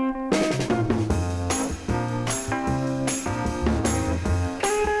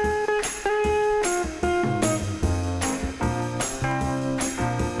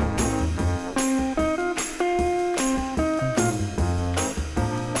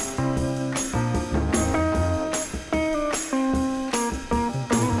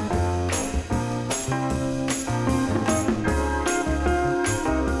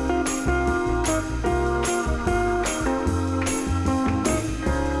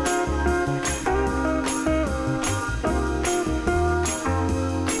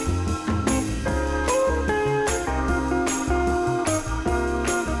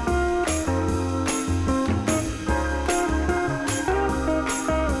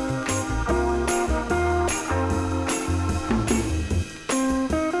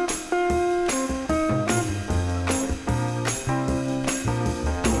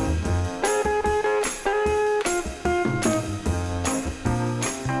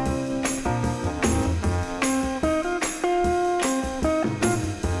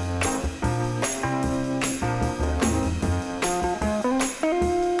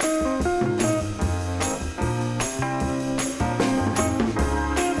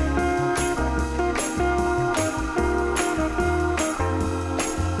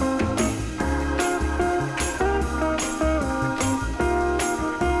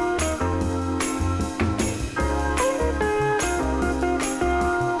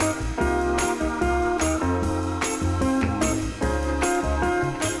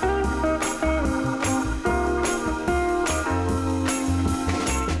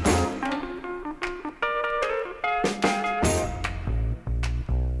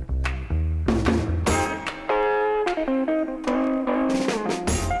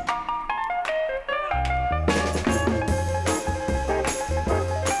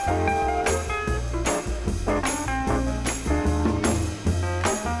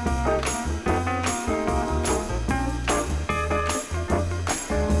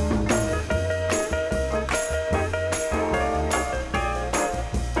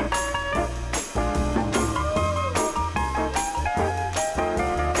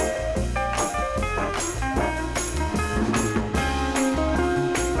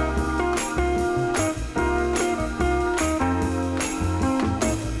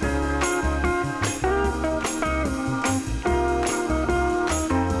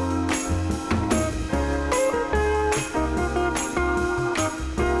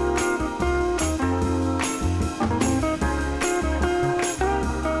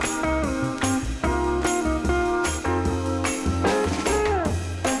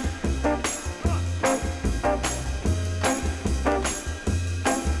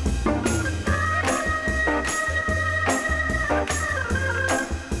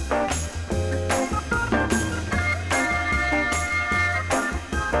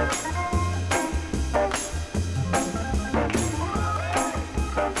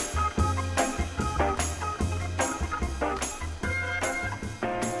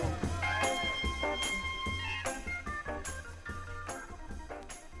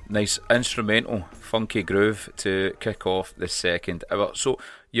 Nice instrumental, funky groove to kick off the second hour. So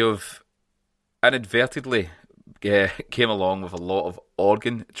you've inadvertently came along with a lot of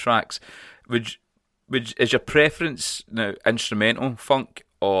organ tracks. Is your preference now instrumental funk,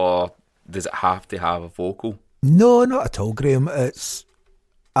 or does it have to have a vocal? No, not at all, Graham.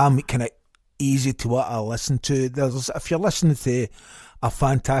 I'm kind of easy to what I listen to. If you're listening to a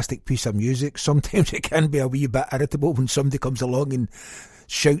fantastic piece of music, sometimes it can be a wee bit irritable when somebody comes along and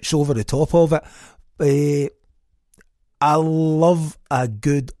shouts over the top of it. I love a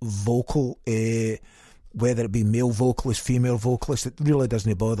good vocal, whether it be male vocalist, female vocalist. It really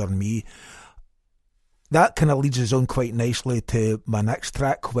doesn't bother me. That kind of leads us on quite nicely to my next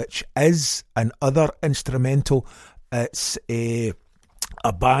track, which is another instrumental. It's a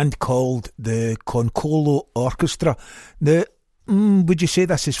band called the Concolo Orchestra. Now, would you say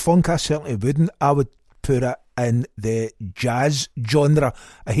this is funk? I certainly wouldn't. I would put it in the jazz genre.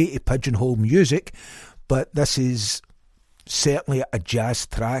 I hate to pigeonhole music, but this is certainly a jazz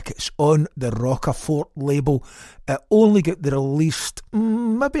track. It's on the Rockafort label. It only got released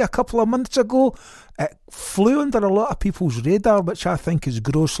maybe a couple of months ago. It flew under a lot of people's radar, which I think is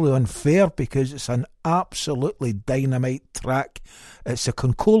grossly unfair because it's an absolutely dynamite track. It's the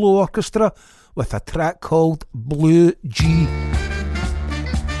Concolo Orchestra with a track called Blue G.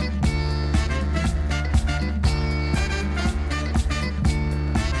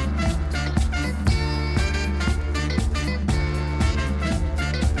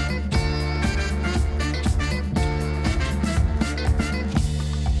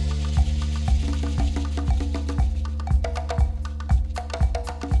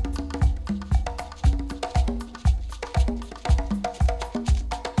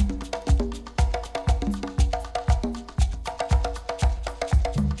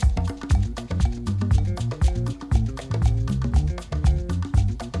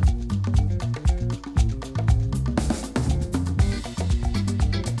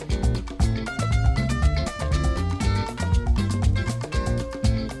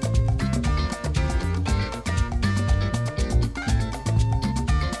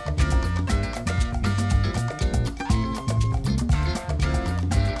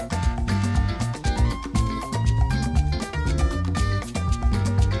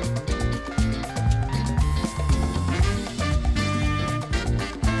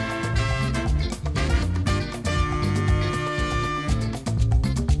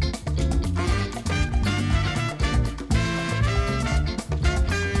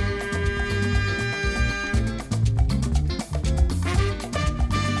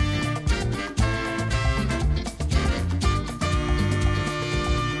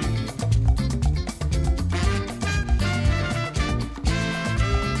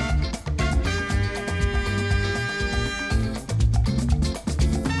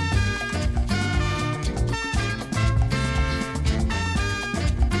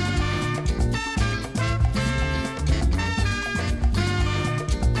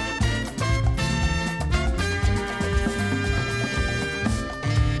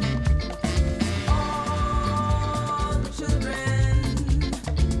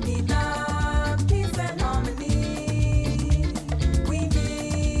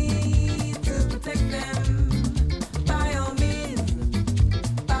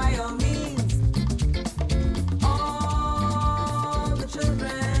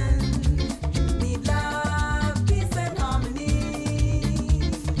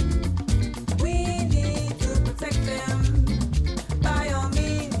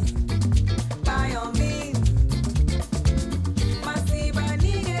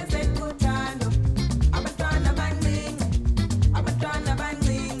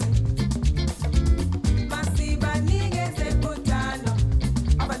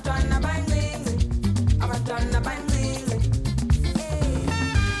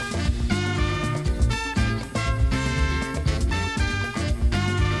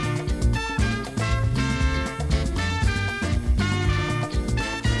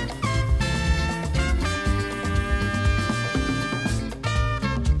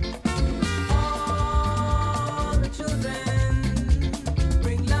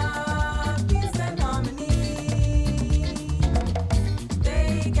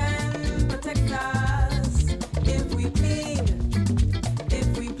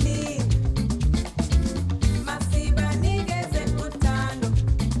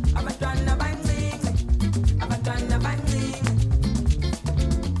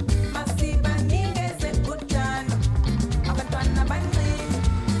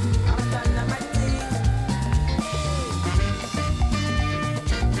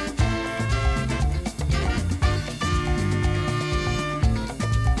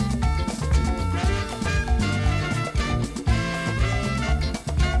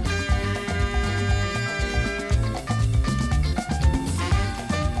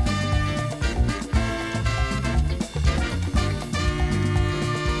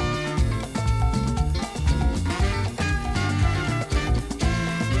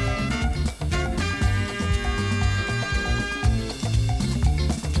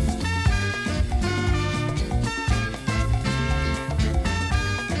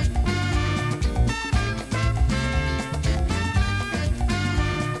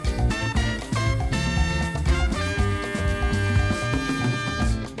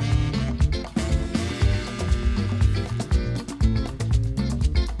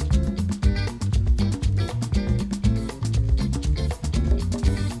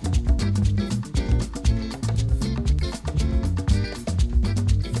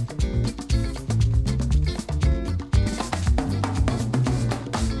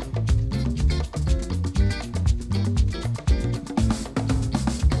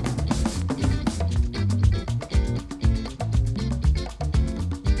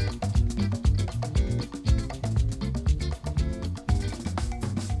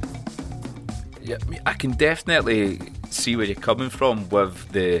 Yeah, I can definitely see where you're coming from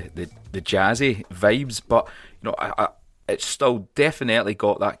with the jazzy vibes, but you know, I it's still definitely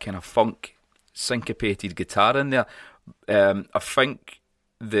got that kind of funk syncopated guitar in there. I think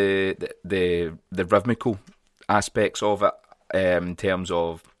the rhythmical aspects of it, in terms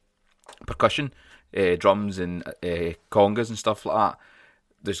of percussion, drums and congas and stuff like that,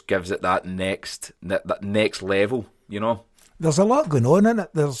 just gives it that next level, you know. There's a lot going on in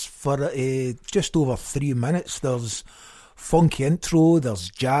it. There's, for just over 3 minutes, there's funky intro, there's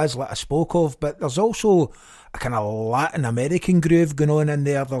jazz like I spoke of, but there's also a kind of Latin American groove going on in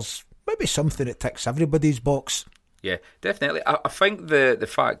there. There's maybe something that ticks everybody's box. Yeah, definitely. I think the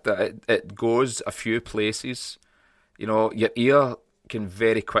fact that it goes a few places, you know, your ear can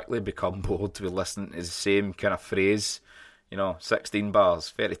very quickly become bored to be listening to the same kind of phrase, you know, 16 bars,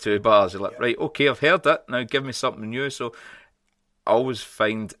 32 bars. You're like, right, okay, I've heard it, now give me something new. So I always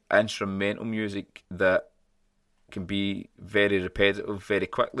find instrumental music that can be very repetitive very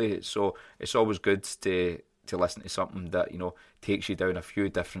quickly. So it's always good to listen to something that, you know, takes you down a few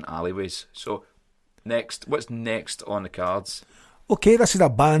different alleyways. So what's next on the cards? Okay, this is a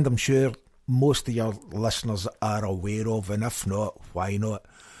band I'm sure most of your listeners are aware of, and if not, why not?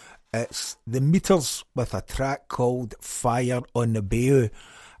 It's the Meters with a track called Fire on the Bayou.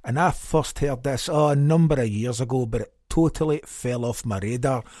 And I first heard this a number of years ago, but it totally fell off my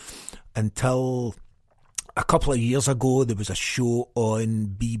radar until a couple of years ago. There was a show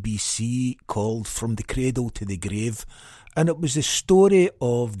on BBC called From the Cradle to the Grave, and it was the story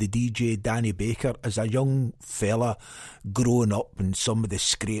of the DJ Danny Baker as a young fella growing up and some of the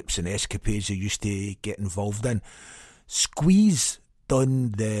scrapes and escapades he used to get involved in. Squeeze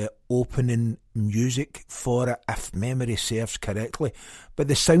done the opening music for it, if memory serves correctly, but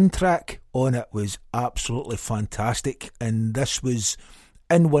the soundtrack on it was absolutely fantastic, and this was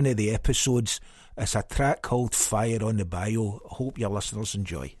in one of the episodes. It's a track called Fire on the Bayou. I hope your listeners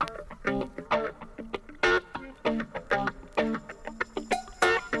enjoy.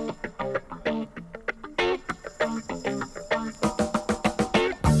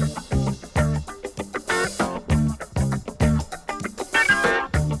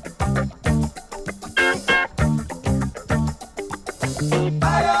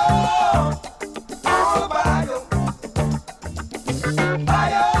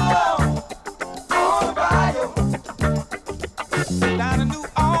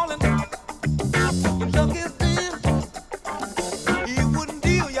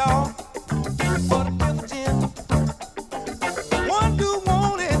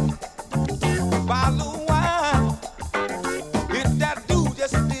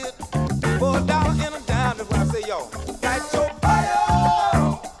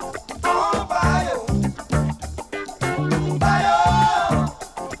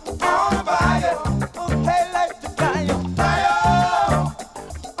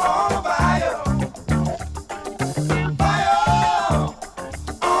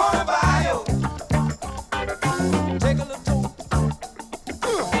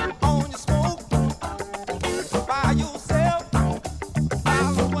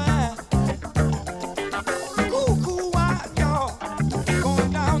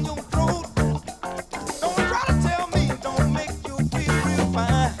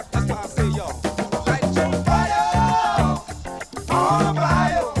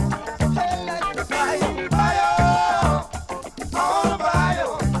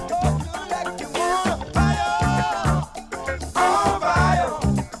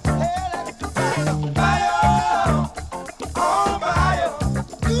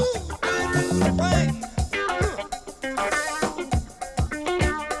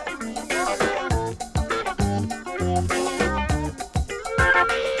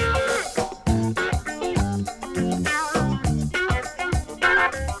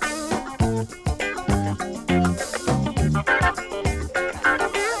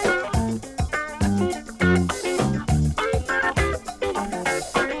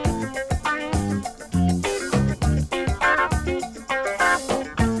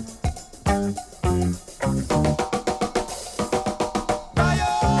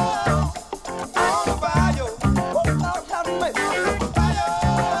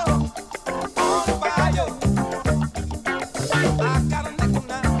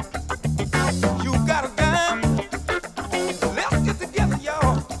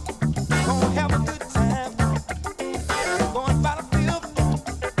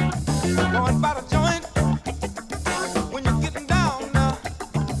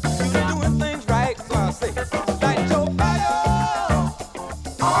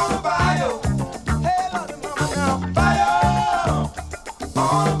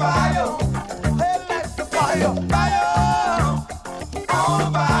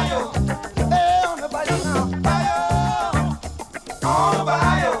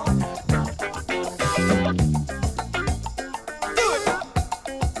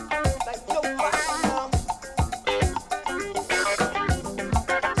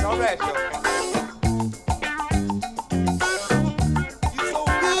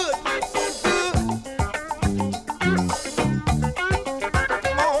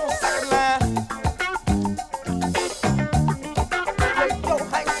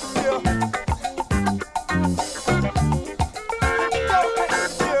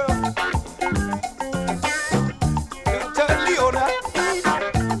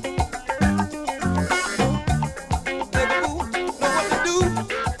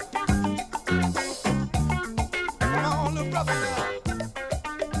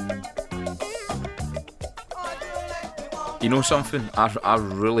 You know something? I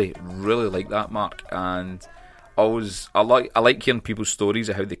really like that, Mark, and I like hearing people's stories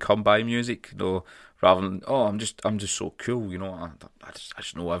of how they come by music. You know, rather than I'm just so cool. You know, I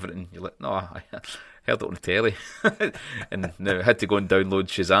just know everything. You're like, no, I heard it on the telly, and now I had to go and download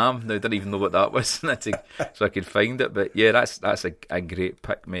Shazam. Now I didn't even know what that was, so I could find it. But yeah, that's a great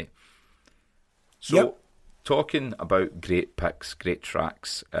pick, mate. So, talking about great picks, great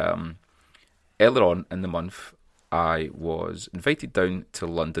tracks. Earlier on in the month, I was invited down to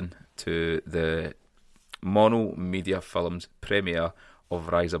London to the Mono Media Films premiere of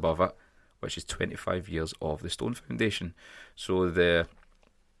Rise Above It, which is 25 years of the Stone Foundation. So the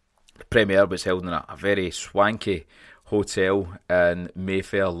premiere was held in a very swanky hotel in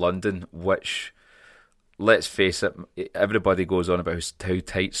Mayfair, London, which, let's face it, everybody goes on about how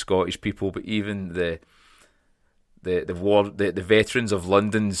tight Scottish people, but even the veterans of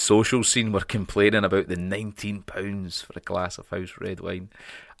London's social scene were complaining about the £19 for a glass of house red wine.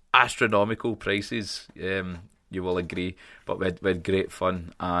 Astronomical prices, you will agree, but we had great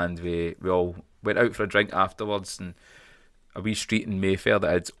fun, and we all went out for a drink afterwards, and a wee street in Mayfair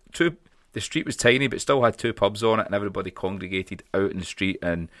that had the street was tiny but still had 2 pubs on it, and everybody congregated out in the street,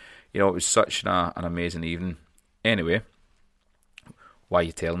 and you know, it was such an amazing evening. Anyway, why are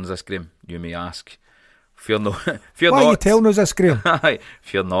you telling us this, Graham, you may ask? Fear not. Why are you telling us this, Graham?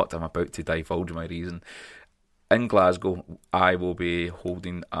 Fear not, I'm about to divulge my reason. In Glasgow, I will be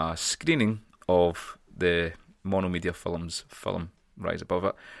holding a screening of the Monomedia Films film Rise Above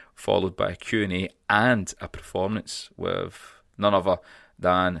It, followed by a Q&A and a performance with none other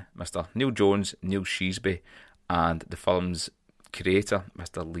than Mr. Neil Jones, Neil Sheasby, and the film's creator,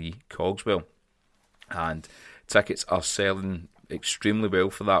 Mr. Lee Cogswell. And tickets are selling extremely well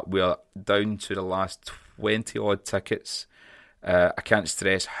for that. We are down to the last 20 odd tickets. I can't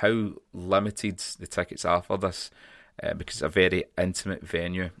stress how limited the tickets are for this, because it's a very intimate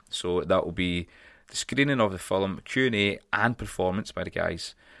venue. So that will be the screening of the film, Q&A and performance by the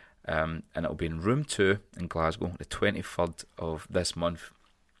guys, and it'll be in room 2 in Glasgow, the 23rd of this month.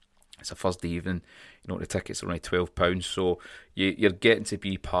 It's a Thursday evening. You know, the tickets are only £12, so you're getting to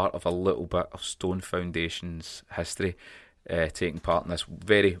be part of a little bit of Stone Foundation's history, taking part in this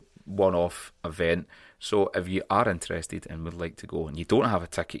very one-off event. So if you are interested and would like to go and you don't have a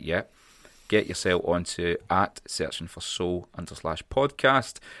ticket yet, get yourself onto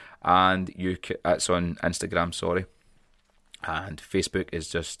 @searchingforsoul_podcast, and it's on Instagram, and Facebook is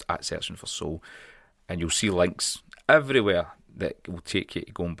just @searchingforsoul, and you'll see links everywhere that will take you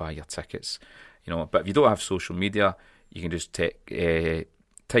to go and buy your tickets. You know, but if you don't have social media, you can just type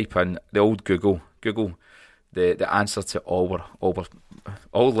in the old Google the answer to all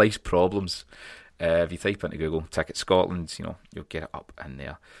life's problems. If you type into Google Ticket Scotland, you know, you'll get it up in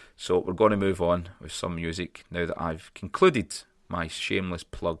there. So we're going to move on with some music now that I've concluded my shameless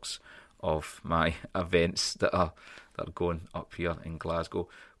plugs of my events that are going up here in Glasgow.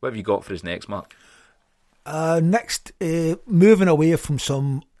 What have you got for us next, Mark? Next, moving away from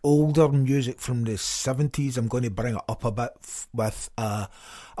some older music from the 70s, I'm going to bring it up a bit with a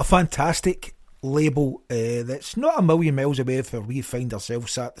fantastic label that's not a million miles away from where we find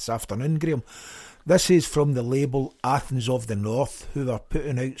ourselves at this afternoon, Graham. This is from the label Athens of the North, who are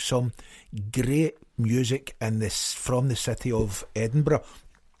putting out some great music from the city of Edinburgh.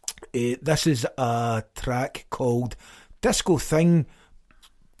 This is a track called Disco Thing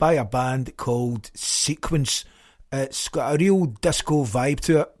by a band called Sequence. It's got a real disco vibe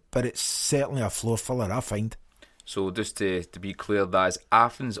to it, but it's certainly a floor filler, I find. So just to be clear, that is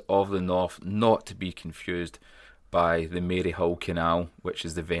Athens of the North, not to be confused by the Maryhill Canal, which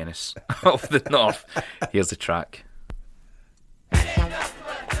is the Venice of the North. Here's the track.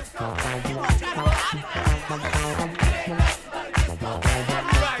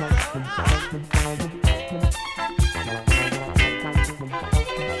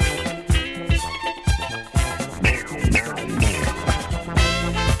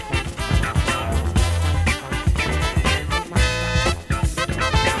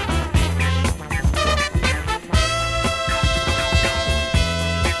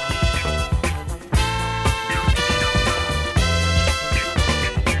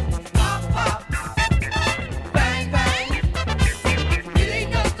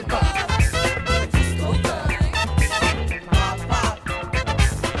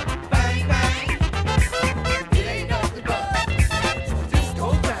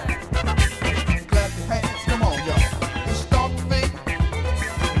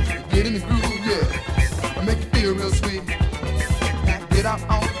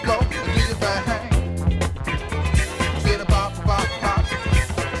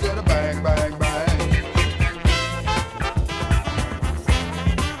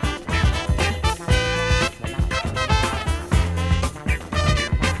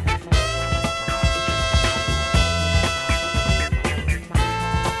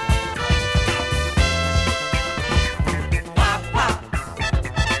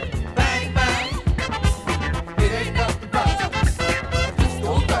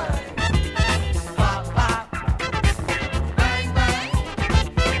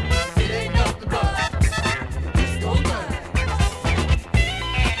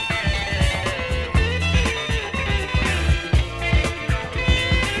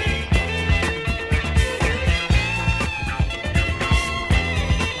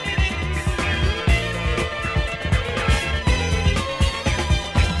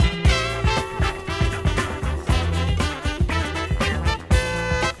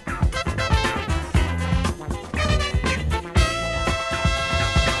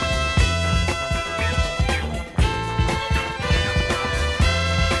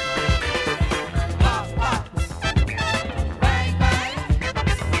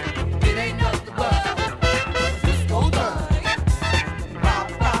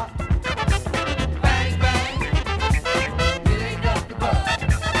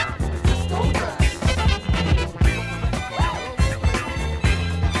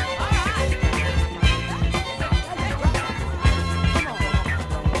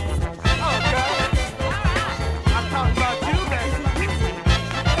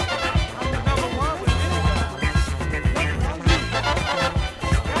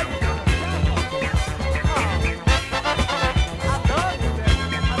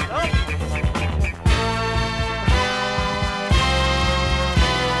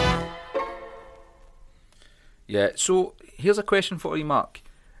 Yeah, so here's a question for you, Mark.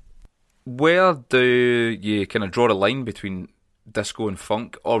 Where do you kind of draw the line between disco and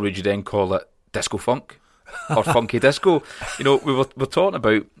funk, or would you then call it disco funk or funky disco? You know, we're talking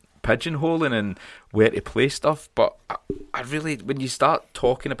about pigeonholing and where to play stuff, but I really, when you start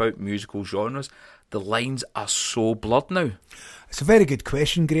talking about musical genres, the lines are so blurred now. It's a very good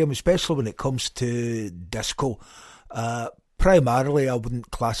question, Graham, especially when it comes to disco. Primarily, I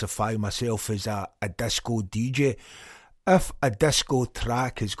wouldn't classify myself as a disco DJ. If a disco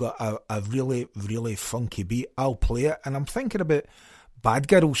track has got a really, really funky beat, I'll play it. And I'm thinking about Bad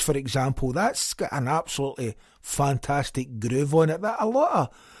Girls, for example. That's got an absolutely fantastic groove on it that a lot of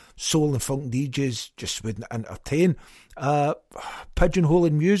soul and funk DJs just wouldn't entertain.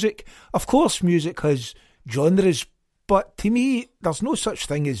 Pigeonholing music. Of course, music has genres, but to me, there's no such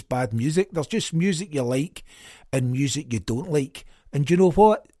thing as bad music. There's just music you like and music you don't like. And you know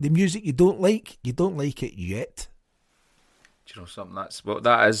what? The music you don't like it yet. Do you know something? That's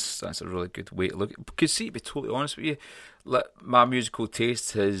a really good way to look at it. Because, see, to be totally honest with you, my musical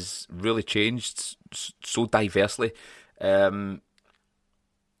taste has really changed so diversely in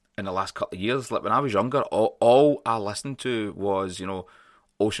the last couple of years. Like when I was younger, all I listened to was, you know,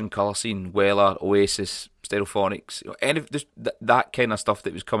 Ocean Colour Scene, Weller, Oasis, Stereophonics, you know, that kind of stuff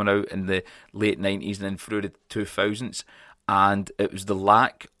that was coming out in the late 90s and then through the 2000s. And it was the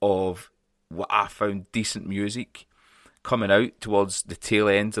lack of what I found decent music coming out towards the tail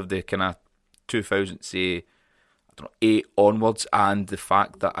end of the kind of 2008 onwards, and the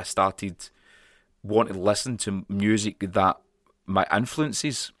fact that I started wanting to listen to music that my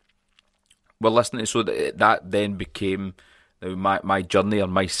influences were listening to, so that then became my journey or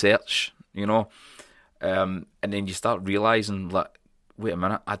my search, you know. And then you start realising, like, wait a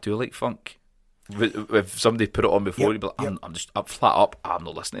minute, I do like funk. If somebody put it on before, you'd be like, I'm just up flat up, I'm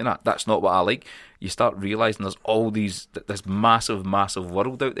not listening to that. That's not what I like. You start realising there's all this massive, massive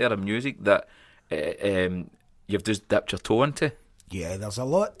world out there of music that you've just dipped your toe into. Yeah, there's a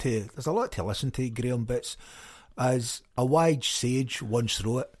lot to listen to, Graham. But as a wise sage once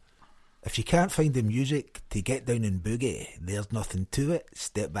wrote, if you can't find the music to get down and boogie, there's nothing to it.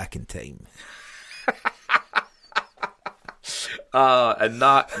 Step back in time. And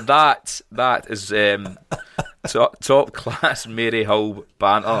that is top class Mary Hull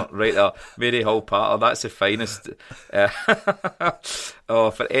banter right there. Mary Hull banter, that's the finest.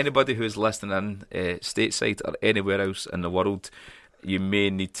 For anybody who's listening in stateside or anywhere else in the world, you may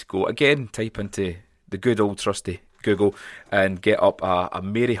need to go again, type into the good old trusty Google and get up a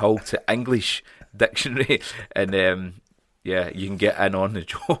Mary Hull to English dictionary, and you can get in on the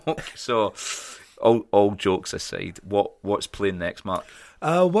joke. So all jokes aside, what's playing next, Mark?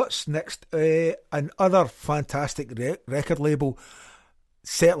 What's next? Another fantastic record label.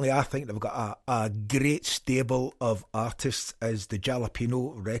 Certainly, I think they've got a great stable of artists as the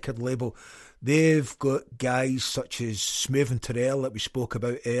Jalapeno record label. They've got guys such as Smooth and Terrell that we spoke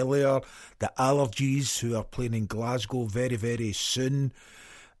about earlier, the Allergies, who are playing in Glasgow very, very soon,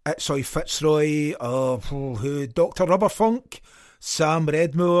 Itsoy Fitzroy, Dr. Rubberfunk, Sam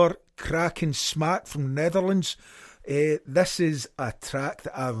Redmore, Kraken Smack from the Netherlands. This is a track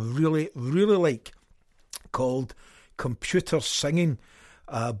that I really, really like, called Computer Singing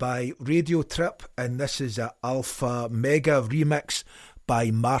by Radio Trip, and this is a Alpha Mega remix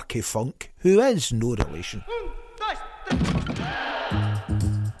by Marky Funk, who is no relation.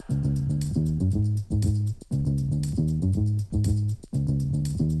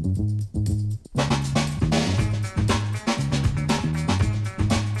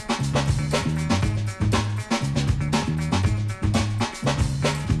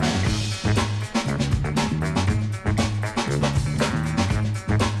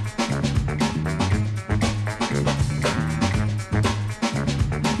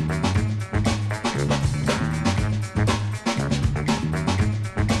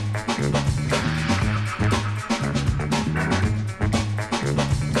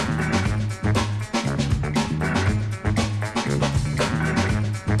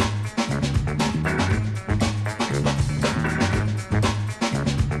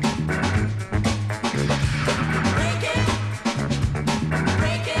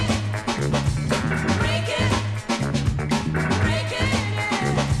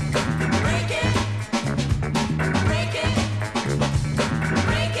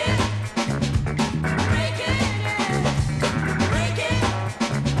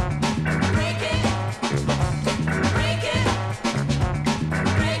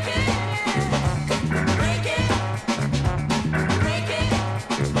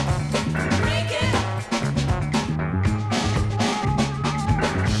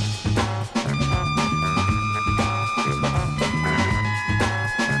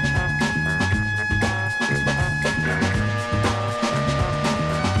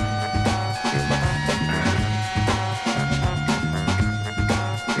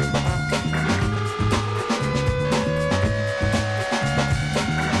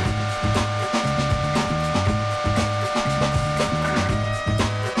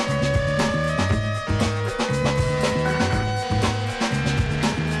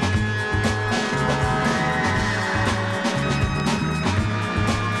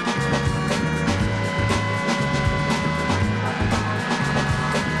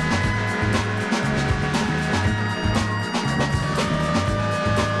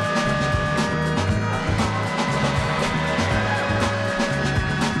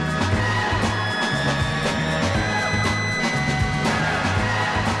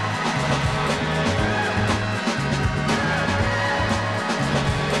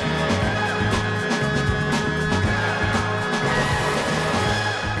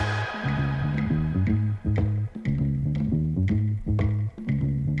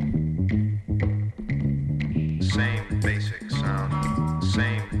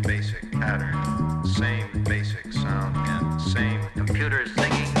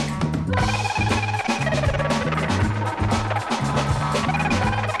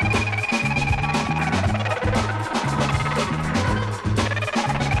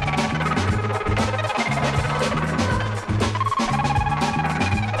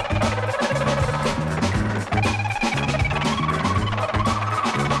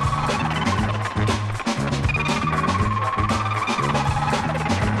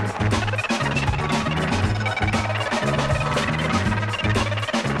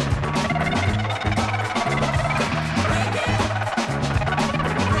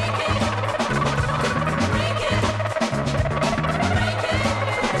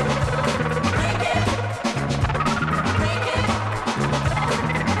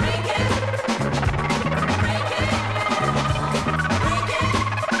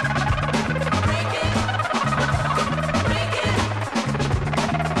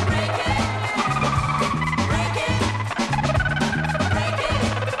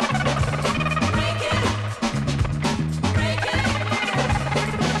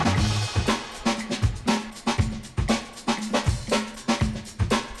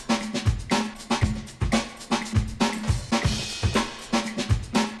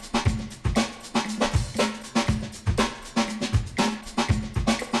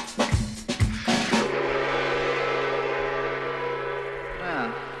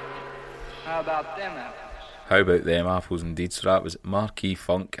 about them apples? How about them apples indeed? So that was Marquee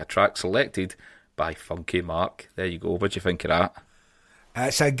Funk, a track selected by Funky Mark. There you go. What do you think of that?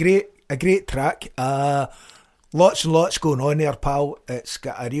 It's a great track. Lots and lots going on there, pal. It's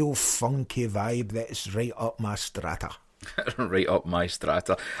got a real funky vibe that is right up my strata. Right up my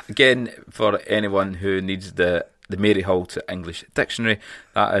strata. Again, for anyone who needs the Mary Hall to English dictionary,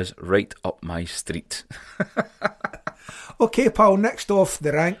 that is right up my street. Okay, pal, next off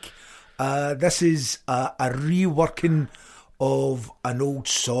the rank, this is a reworking of an old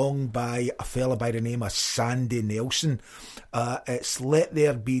song by a fella by the name of Sandy Nelson. It's Let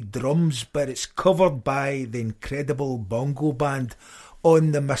There Be Drums, but it's covered by the incredible Bongo Band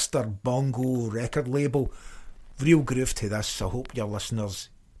on the Mr. Bongo record label. Real groove to this. I hope your listeners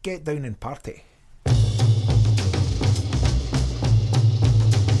get down and party.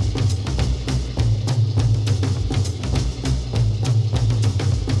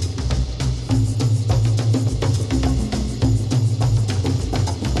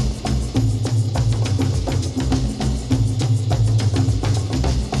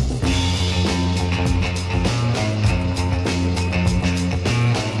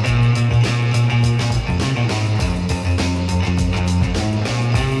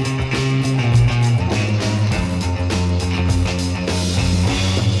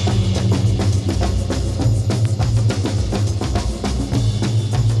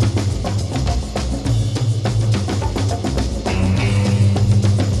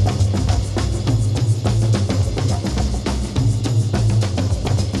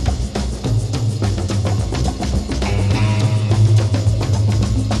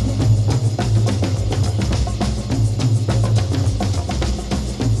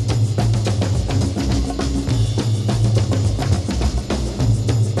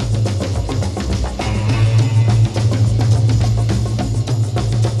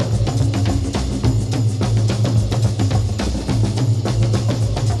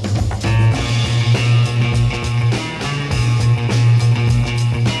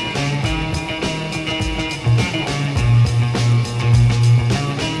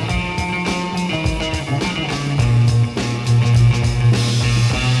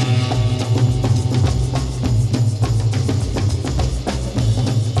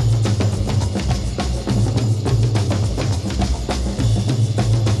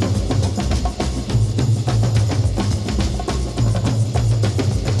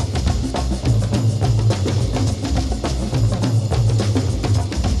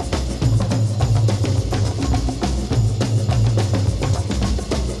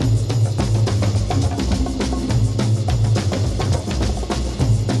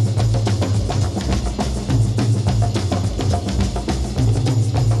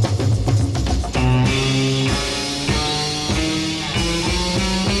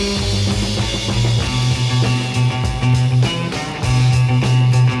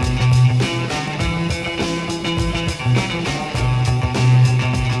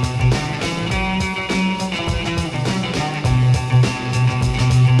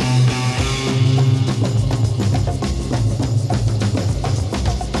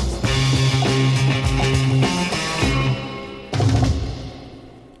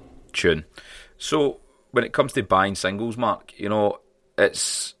 Tune. So when it comes to buying singles, Mark, you know,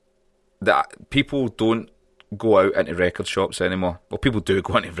 it's that people don't go out into record shops anymore. Well, people do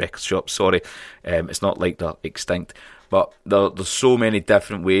go into record shops, sorry. It's not like they're extinct. But there's so many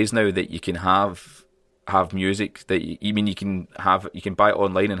different ways now that you can have music that you can buy it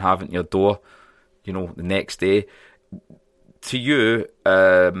online and have it in your door, you know, the next day. To you,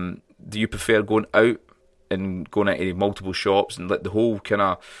 do you prefer going out and going into multiple shops and let the whole kind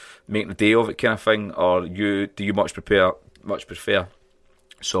of make the day of it kind of thing, or do you much prefer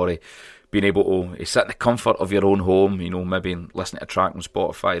being able to sit in the comfort of your own home, you know, maybe listening to a track on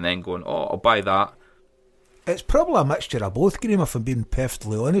Spotify and then going, oh, I'll buy that? It's probably a mixture of both, Graham, if I'm being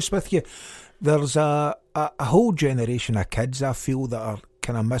perfectly honest with you. There's a whole generation of kids, I feel, that are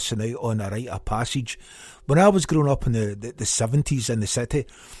kind of missing out on a rite of passage. When I was growing up in the 70s in the city,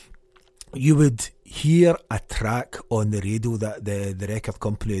 you would hear a track on the radio that the record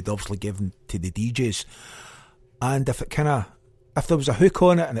company had obviously given to the DJs, and if there was a hook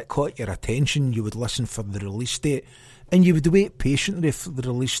on it and it caught your attention, you would listen for the release date, and you would wait patiently for the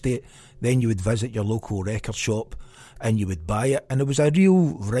release date. Then you would visit your local record shop and you would buy it, and it was a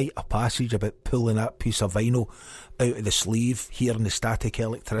real rite of passage about pulling that piece of vinyl out of the sleeve, hearing the static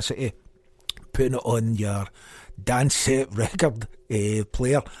electricity, putting it on your dance set record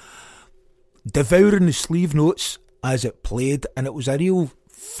player, devouring the sleeve notes as it played, and it was a real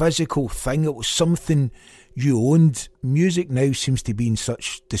physical thing. It was something you owned. Music now seems to be in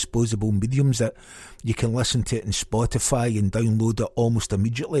such disposable mediums that you can listen to it in Spotify and download it almost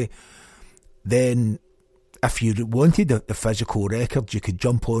immediately. Then if you wanted the physical record, you could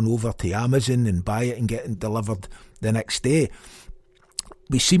jump on over to Amazon and buy it and get it delivered the next day.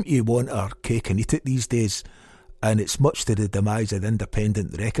 We seem to want our cake and eat it these days, and it's much to the demise of the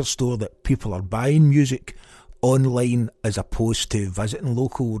independent record store that people are buying music online as opposed to visiting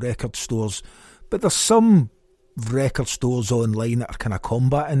local record stores. But there's some record stores online that are kind of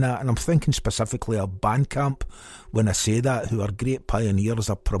combating that, and I'm thinking specifically of Bandcamp when I say that, who are great pioneers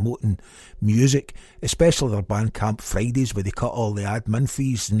of promoting music, especially their Bandcamp Fridays where they cut all the admin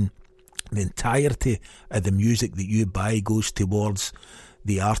fees and the entirety of the music that you buy goes towards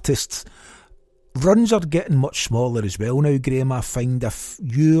the artists. Runs are getting much smaller as well now, Graham. I find if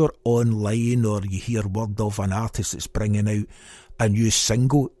you're online or you hear word of an artist that's bringing out a new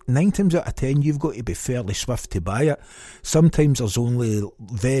single, 9 times out of 10 you've got to be fairly swift to buy it. Sometimes there's only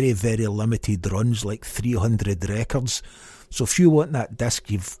very, very limited runs, like 300 records. So if you want that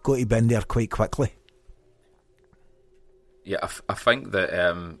disc, you've got to be in there quite quickly. Yeah, I think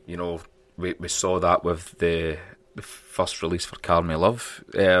that, we saw that with the first release for Carry Me Love.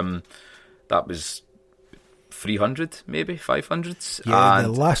 That was 300, maybe 500. Yeah, and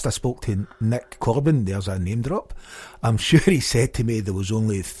the last I spoke to Nick Corbin, there's a name drop, I'm sure he said to me there was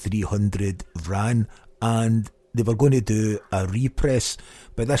only 300 ran, and they were going to do a repress,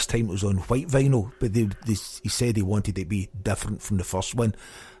 but this time it was on white vinyl, but he said he wanted it to be different from the first one,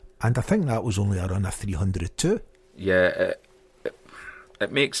 and I think that was only a run of 300 too. Yeah,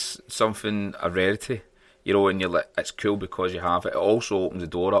 it makes something a rarity, and you're like, it's cool because you have it. It also opens the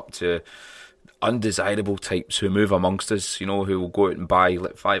door up to undesirable types who move amongst us, who will go out and buy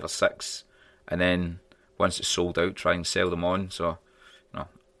like 5 or 6, and then once it's sold out, try and sell them on. So,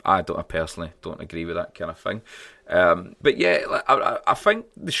 I personally don't agree with that kind of thing. But yeah, I think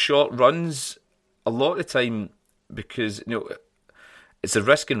the short runs a lot of the time, because it's a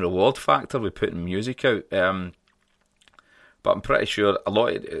risk and reward factor with putting music out. But I'm pretty sure a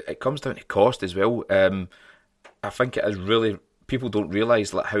lot of it comes down to cost as well. I think it is really, people don't realise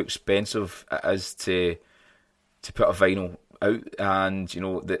how expensive it is to put a vinyl out, and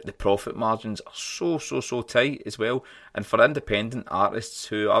the profit margins are so tight as well. And for independent artists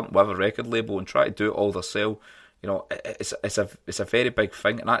who aren't with a record label and try to do it all themselves, it's a very big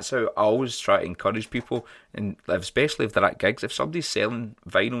thing, and that's how I always try to encourage people, and especially if they're at gigs, if somebody's selling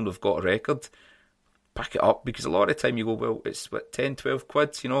vinyl and they've got a record, pick it up, because a lot of the time you go, well, it's 10, 12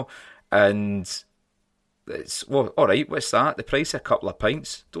 quid, and it's, well, alright, what's that? The price of a couple of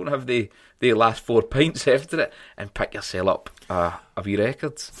pints. Don't have the last 4 pints after it, and pick yourself up a wee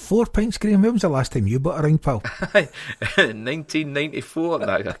record. 4 pints, Graham? When was the last time you bought a ring, pal? 1994.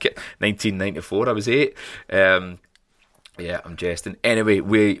 1994, I was 8. Yeah, I'm jesting. Anyway,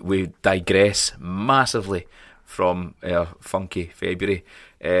 we digress massively from our funky February.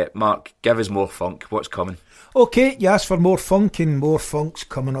 Mark, give us more funk. What's coming? Okay, you asked for more funk, and more funk's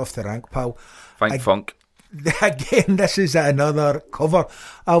coming off the rank, pal. Funk. Again, this is another cover.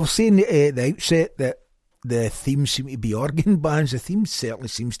 I was saying at the outset that the themes seem to be organ bands. The theme certainly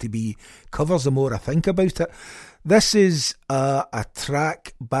seems to be covers the more I think about it. This is a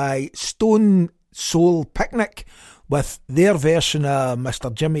track by Stone Soul Picnic with their version of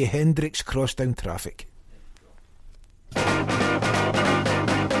Mr. Jimi Hendrix Crosstown Traffic.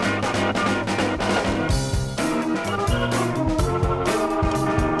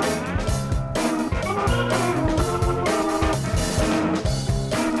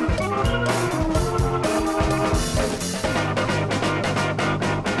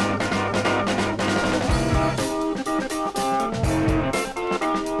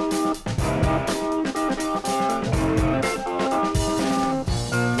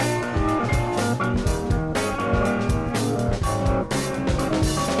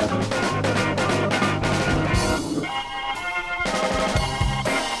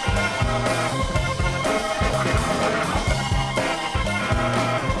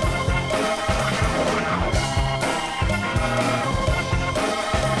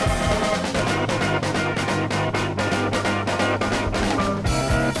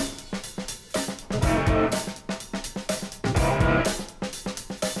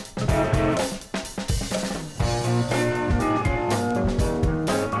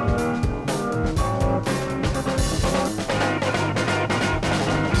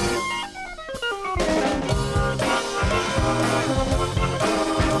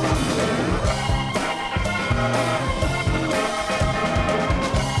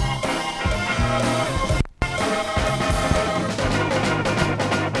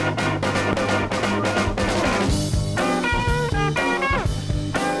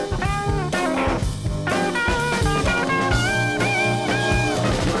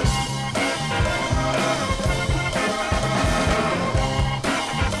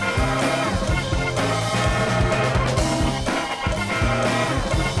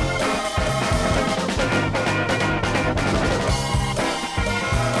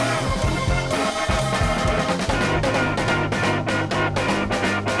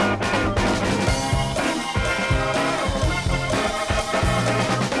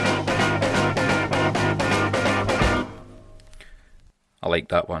 like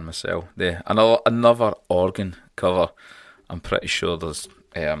that one myself. Another organ cover. I'm pretty sure there's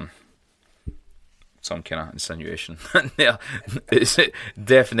some kind of insinuation there. It's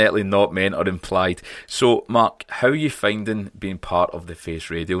definitely not meant or implied. So, Mark, how are you finding being part of the Face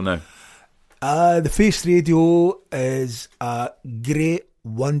Radio now? The Face Radio is a great,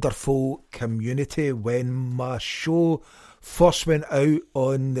 wonderful community. When my show first went out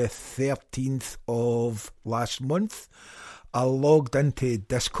on the 13th of last month, I logged into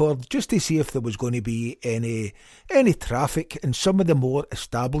Discord just to see if there was going to be any traffic, and some of the more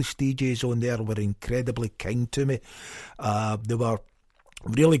established DJs on there were incredibly kind to me. They were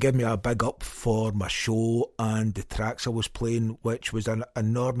really giving me a big up for my show and the tracks I was playing, which was an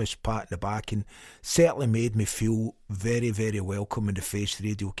enormous pat in the back and certainly made me feel very, very welcome in the Face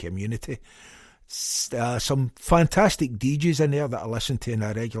Radio community. Some fantastic DJs in there that I listen to on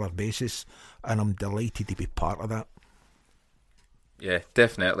a regular basis, and I'm delighted to be part of that. Yeah,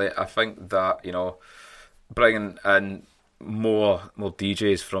 definitely. I think that, bringing in more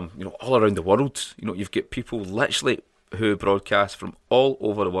DJs from, all around the world, you've got people literally who broadcast from all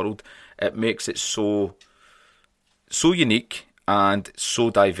over the world. It makes it so unique and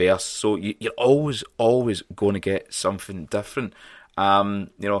so diverse. So you're always going to get something different.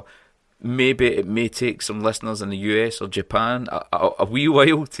 Maybe it may take some listeners in the US or Japan a wee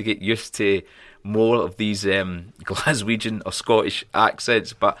while to get used to more of these Glaswegian or Scottish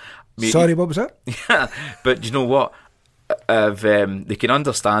accents. But sorry, what was that? Yeah, but you know what? If they can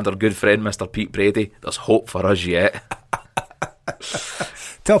understand our good friend Mr. Pete Brady, there's hope for us yet.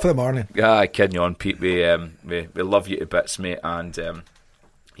 Top of the morning. Yeah, kidding you on, Pete. We love you to bits, mate, and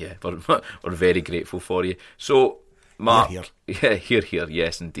we're very grateful for you. So, Mark, here,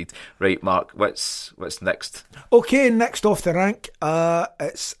 yes, indeed. Right, Mark, what's next? Okay, next off the rank,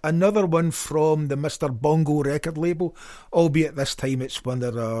 it's another one from the Mr. Bongo record label, albeit this time it's one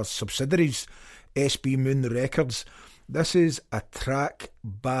of our subsidiaries, SB Moon Records. This is a track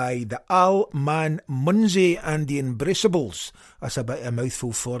by the Al Man Munzie and the Embraceables. That's a bit of a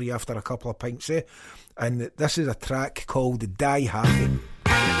mouthful for you after a couple of pints, eh? And this is a track called Die Happy.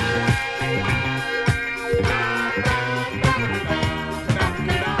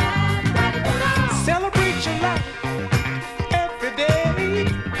 Celebrate your life every day.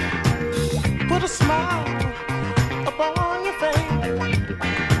 Put a smile upon your face.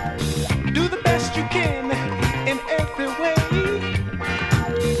 Do the best you can in every way.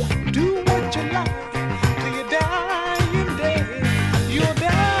 Do what you like till you dying day. You'll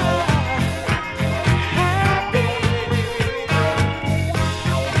die happy.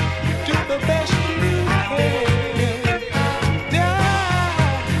 Do the best you can. Die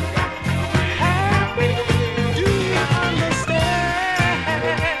happy. Do you understand?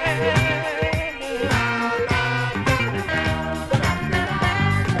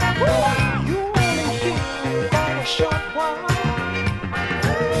 You only here for a short while.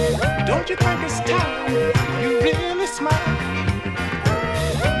 Don't you think it's time you really smile?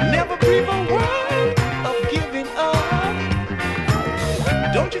 Never breathe a word of giving up.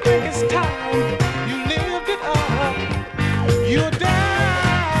 Don't you think it's time you lived it up? You'll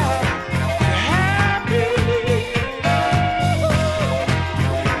die happy.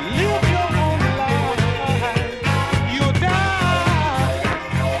 Live your own life. You'll die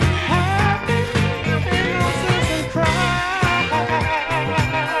happy. Innocence and pride.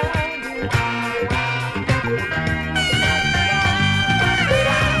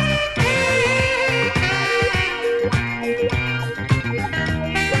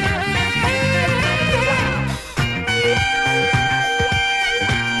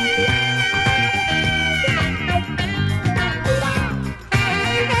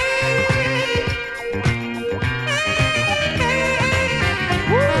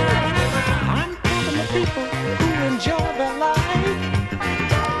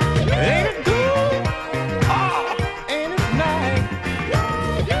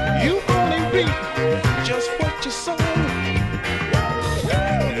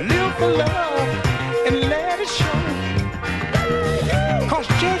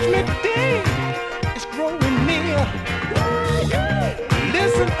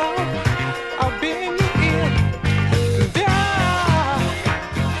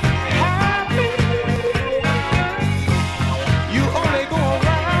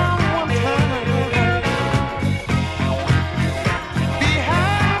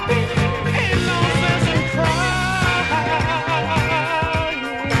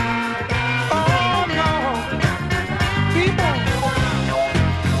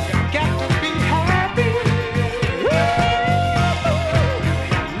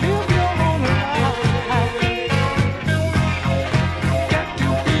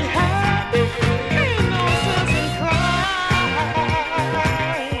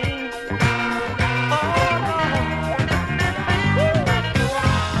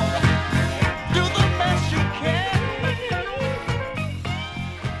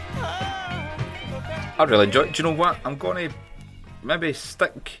 I really enjoyed it. Do you know what? I'm going to maybe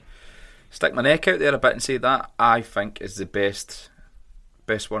stick my neck out there a bit and say that I think is the best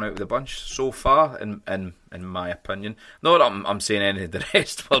one out of the bunch so far, in my opinion. Not that I'm saying any of the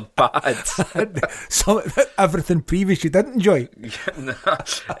rest were bad. Everything previous you didn't enjoy? No,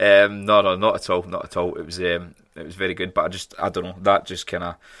 not at all. Not at all. It was very good, but I don't know.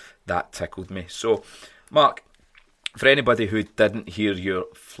 That tickled me. So, Mark, for anybody who didn't hear your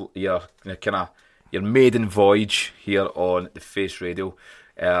maiden voyage here on the Face Radio,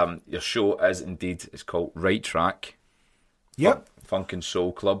 your show is called Right Track. Yep. Funk and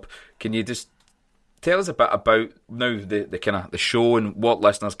Soul Club. Can you just tell us a bit about now the show and what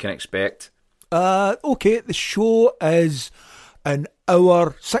listeners can expect? Okay, the show is an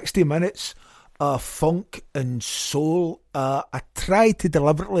hour, 60 minutes, funk and soul. I try to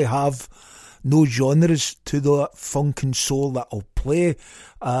deliberately have no genres to the funk and soul that I'll play.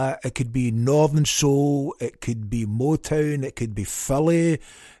 It could be Northern Soul, it could be Motown, it could be Philly,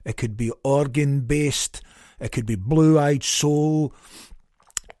 it could be organ based, it could be blue-eyed soul.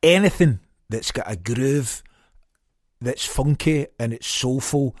 Anything that's got a groove, that's funky and it's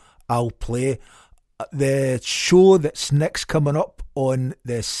soulful, I'll play. The show that's next coming up on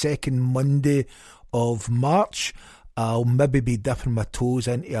the second Monday of March, I'll maybe be dipping my toes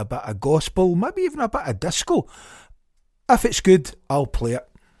into a bit of gospel, maybe even a bit of disco. If it's good, I'll play it.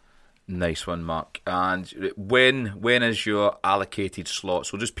 Nice one, Mark. And when is your allocated slot?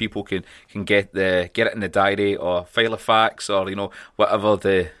 So just people can get it in the diary or file a fax or whatever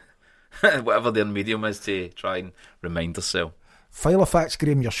their medium is to try and remind themselves. File a fax,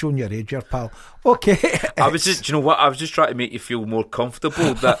 Graham, you're showing your age here, pal. Okay. I was just trying to make you feel more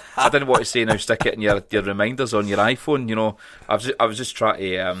comfortable. That I didn't want to say now stick it in your reminders on your iPhone. I was just trying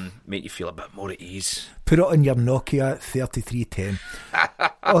to make you feel a bit more at ease. Put it on your Nokia 3310.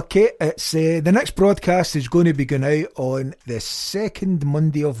 Okay, it's the next broadcast is going to be going out on the second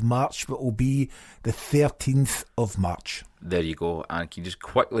Monday of March, but will be the 13th of March. There you go. And can you just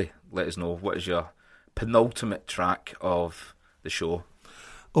quickly let us know what is your penultimate track of the show?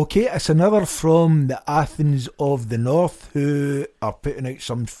 Okay, it's another from the Athens of the North, who are putting out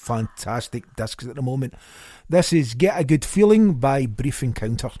some fantastic discs at the moment. This is Get a Good Feeling by Brief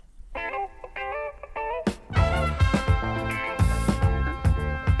Encounter. Yeah.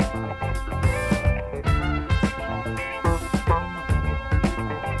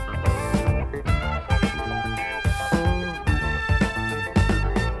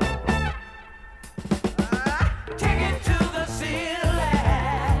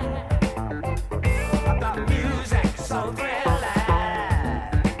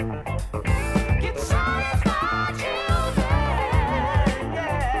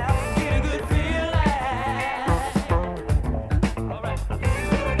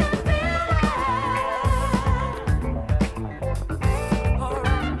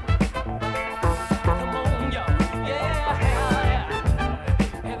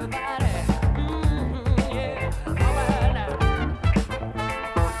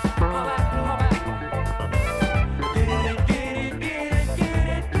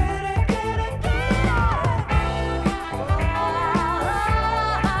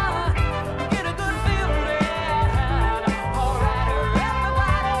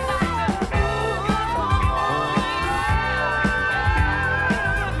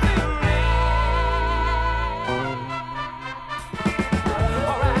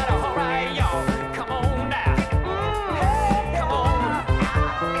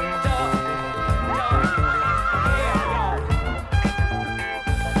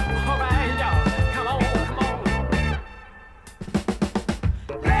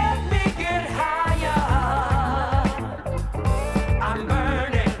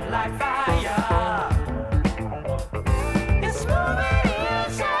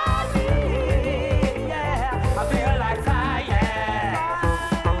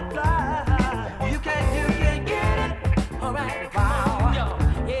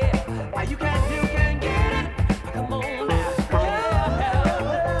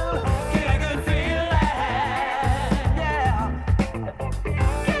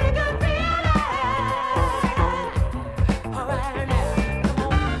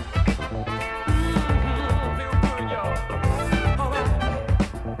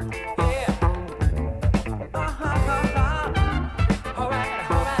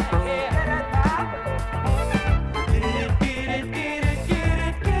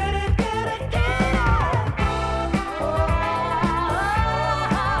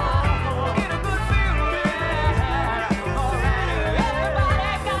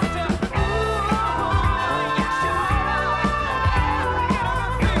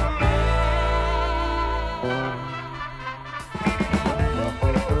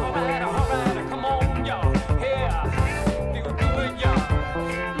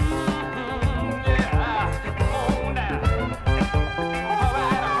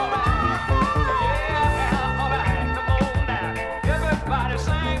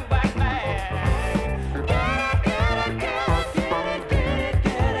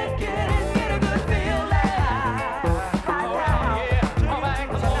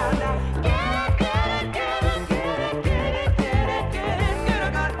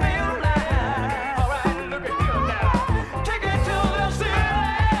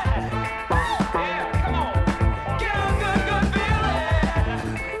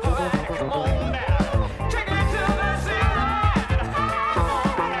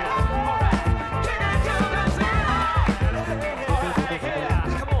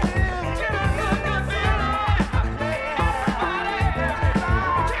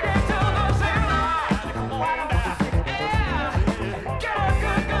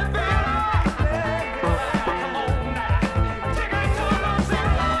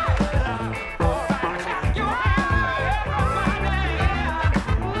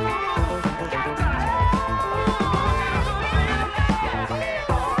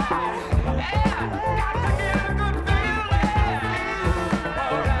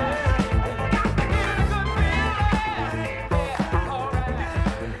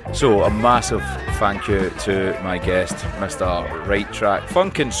 So a massive thank you to my guest, Mr. Right Track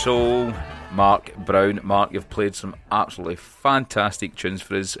Funk and Soul, Mark Brown. Mark, you've played some absolutely fantastic tunes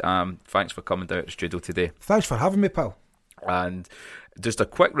for us. Thanks for coming down to the studio today. Thanks for having me, pal. And just a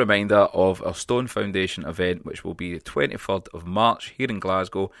quick reminder of our Stone Foundation event, which will be the 23rd of March here in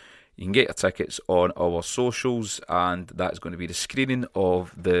Glasgow. You can get your tickets on our socials, and that's going to be the screening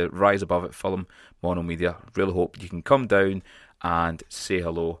of the Rise Above It film, Monomedia. Really hope you can come down and say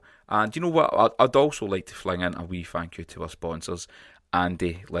hello. And you know what? I'd also like to fling in a wee thank you to our sponsors,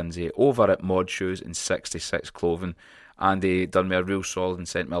 Andy Lindsay over at Mod Shoes and 66 Clothing. Andy done me a real solid and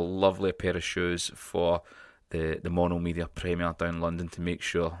sent me a lovely pair of shoes for the Monomedia premiere down in London to make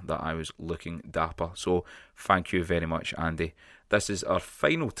sure that I was looking dapper. So thank you very much, Andy. This is our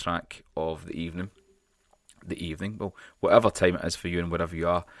final track of the evening. Well, whatever time it is for you and wherever you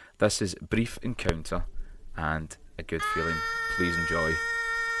are. This is Brief Encounter and A Good Feeling. Please enjoy.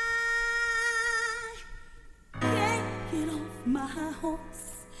 Can't get off my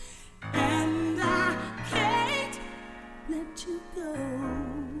horse and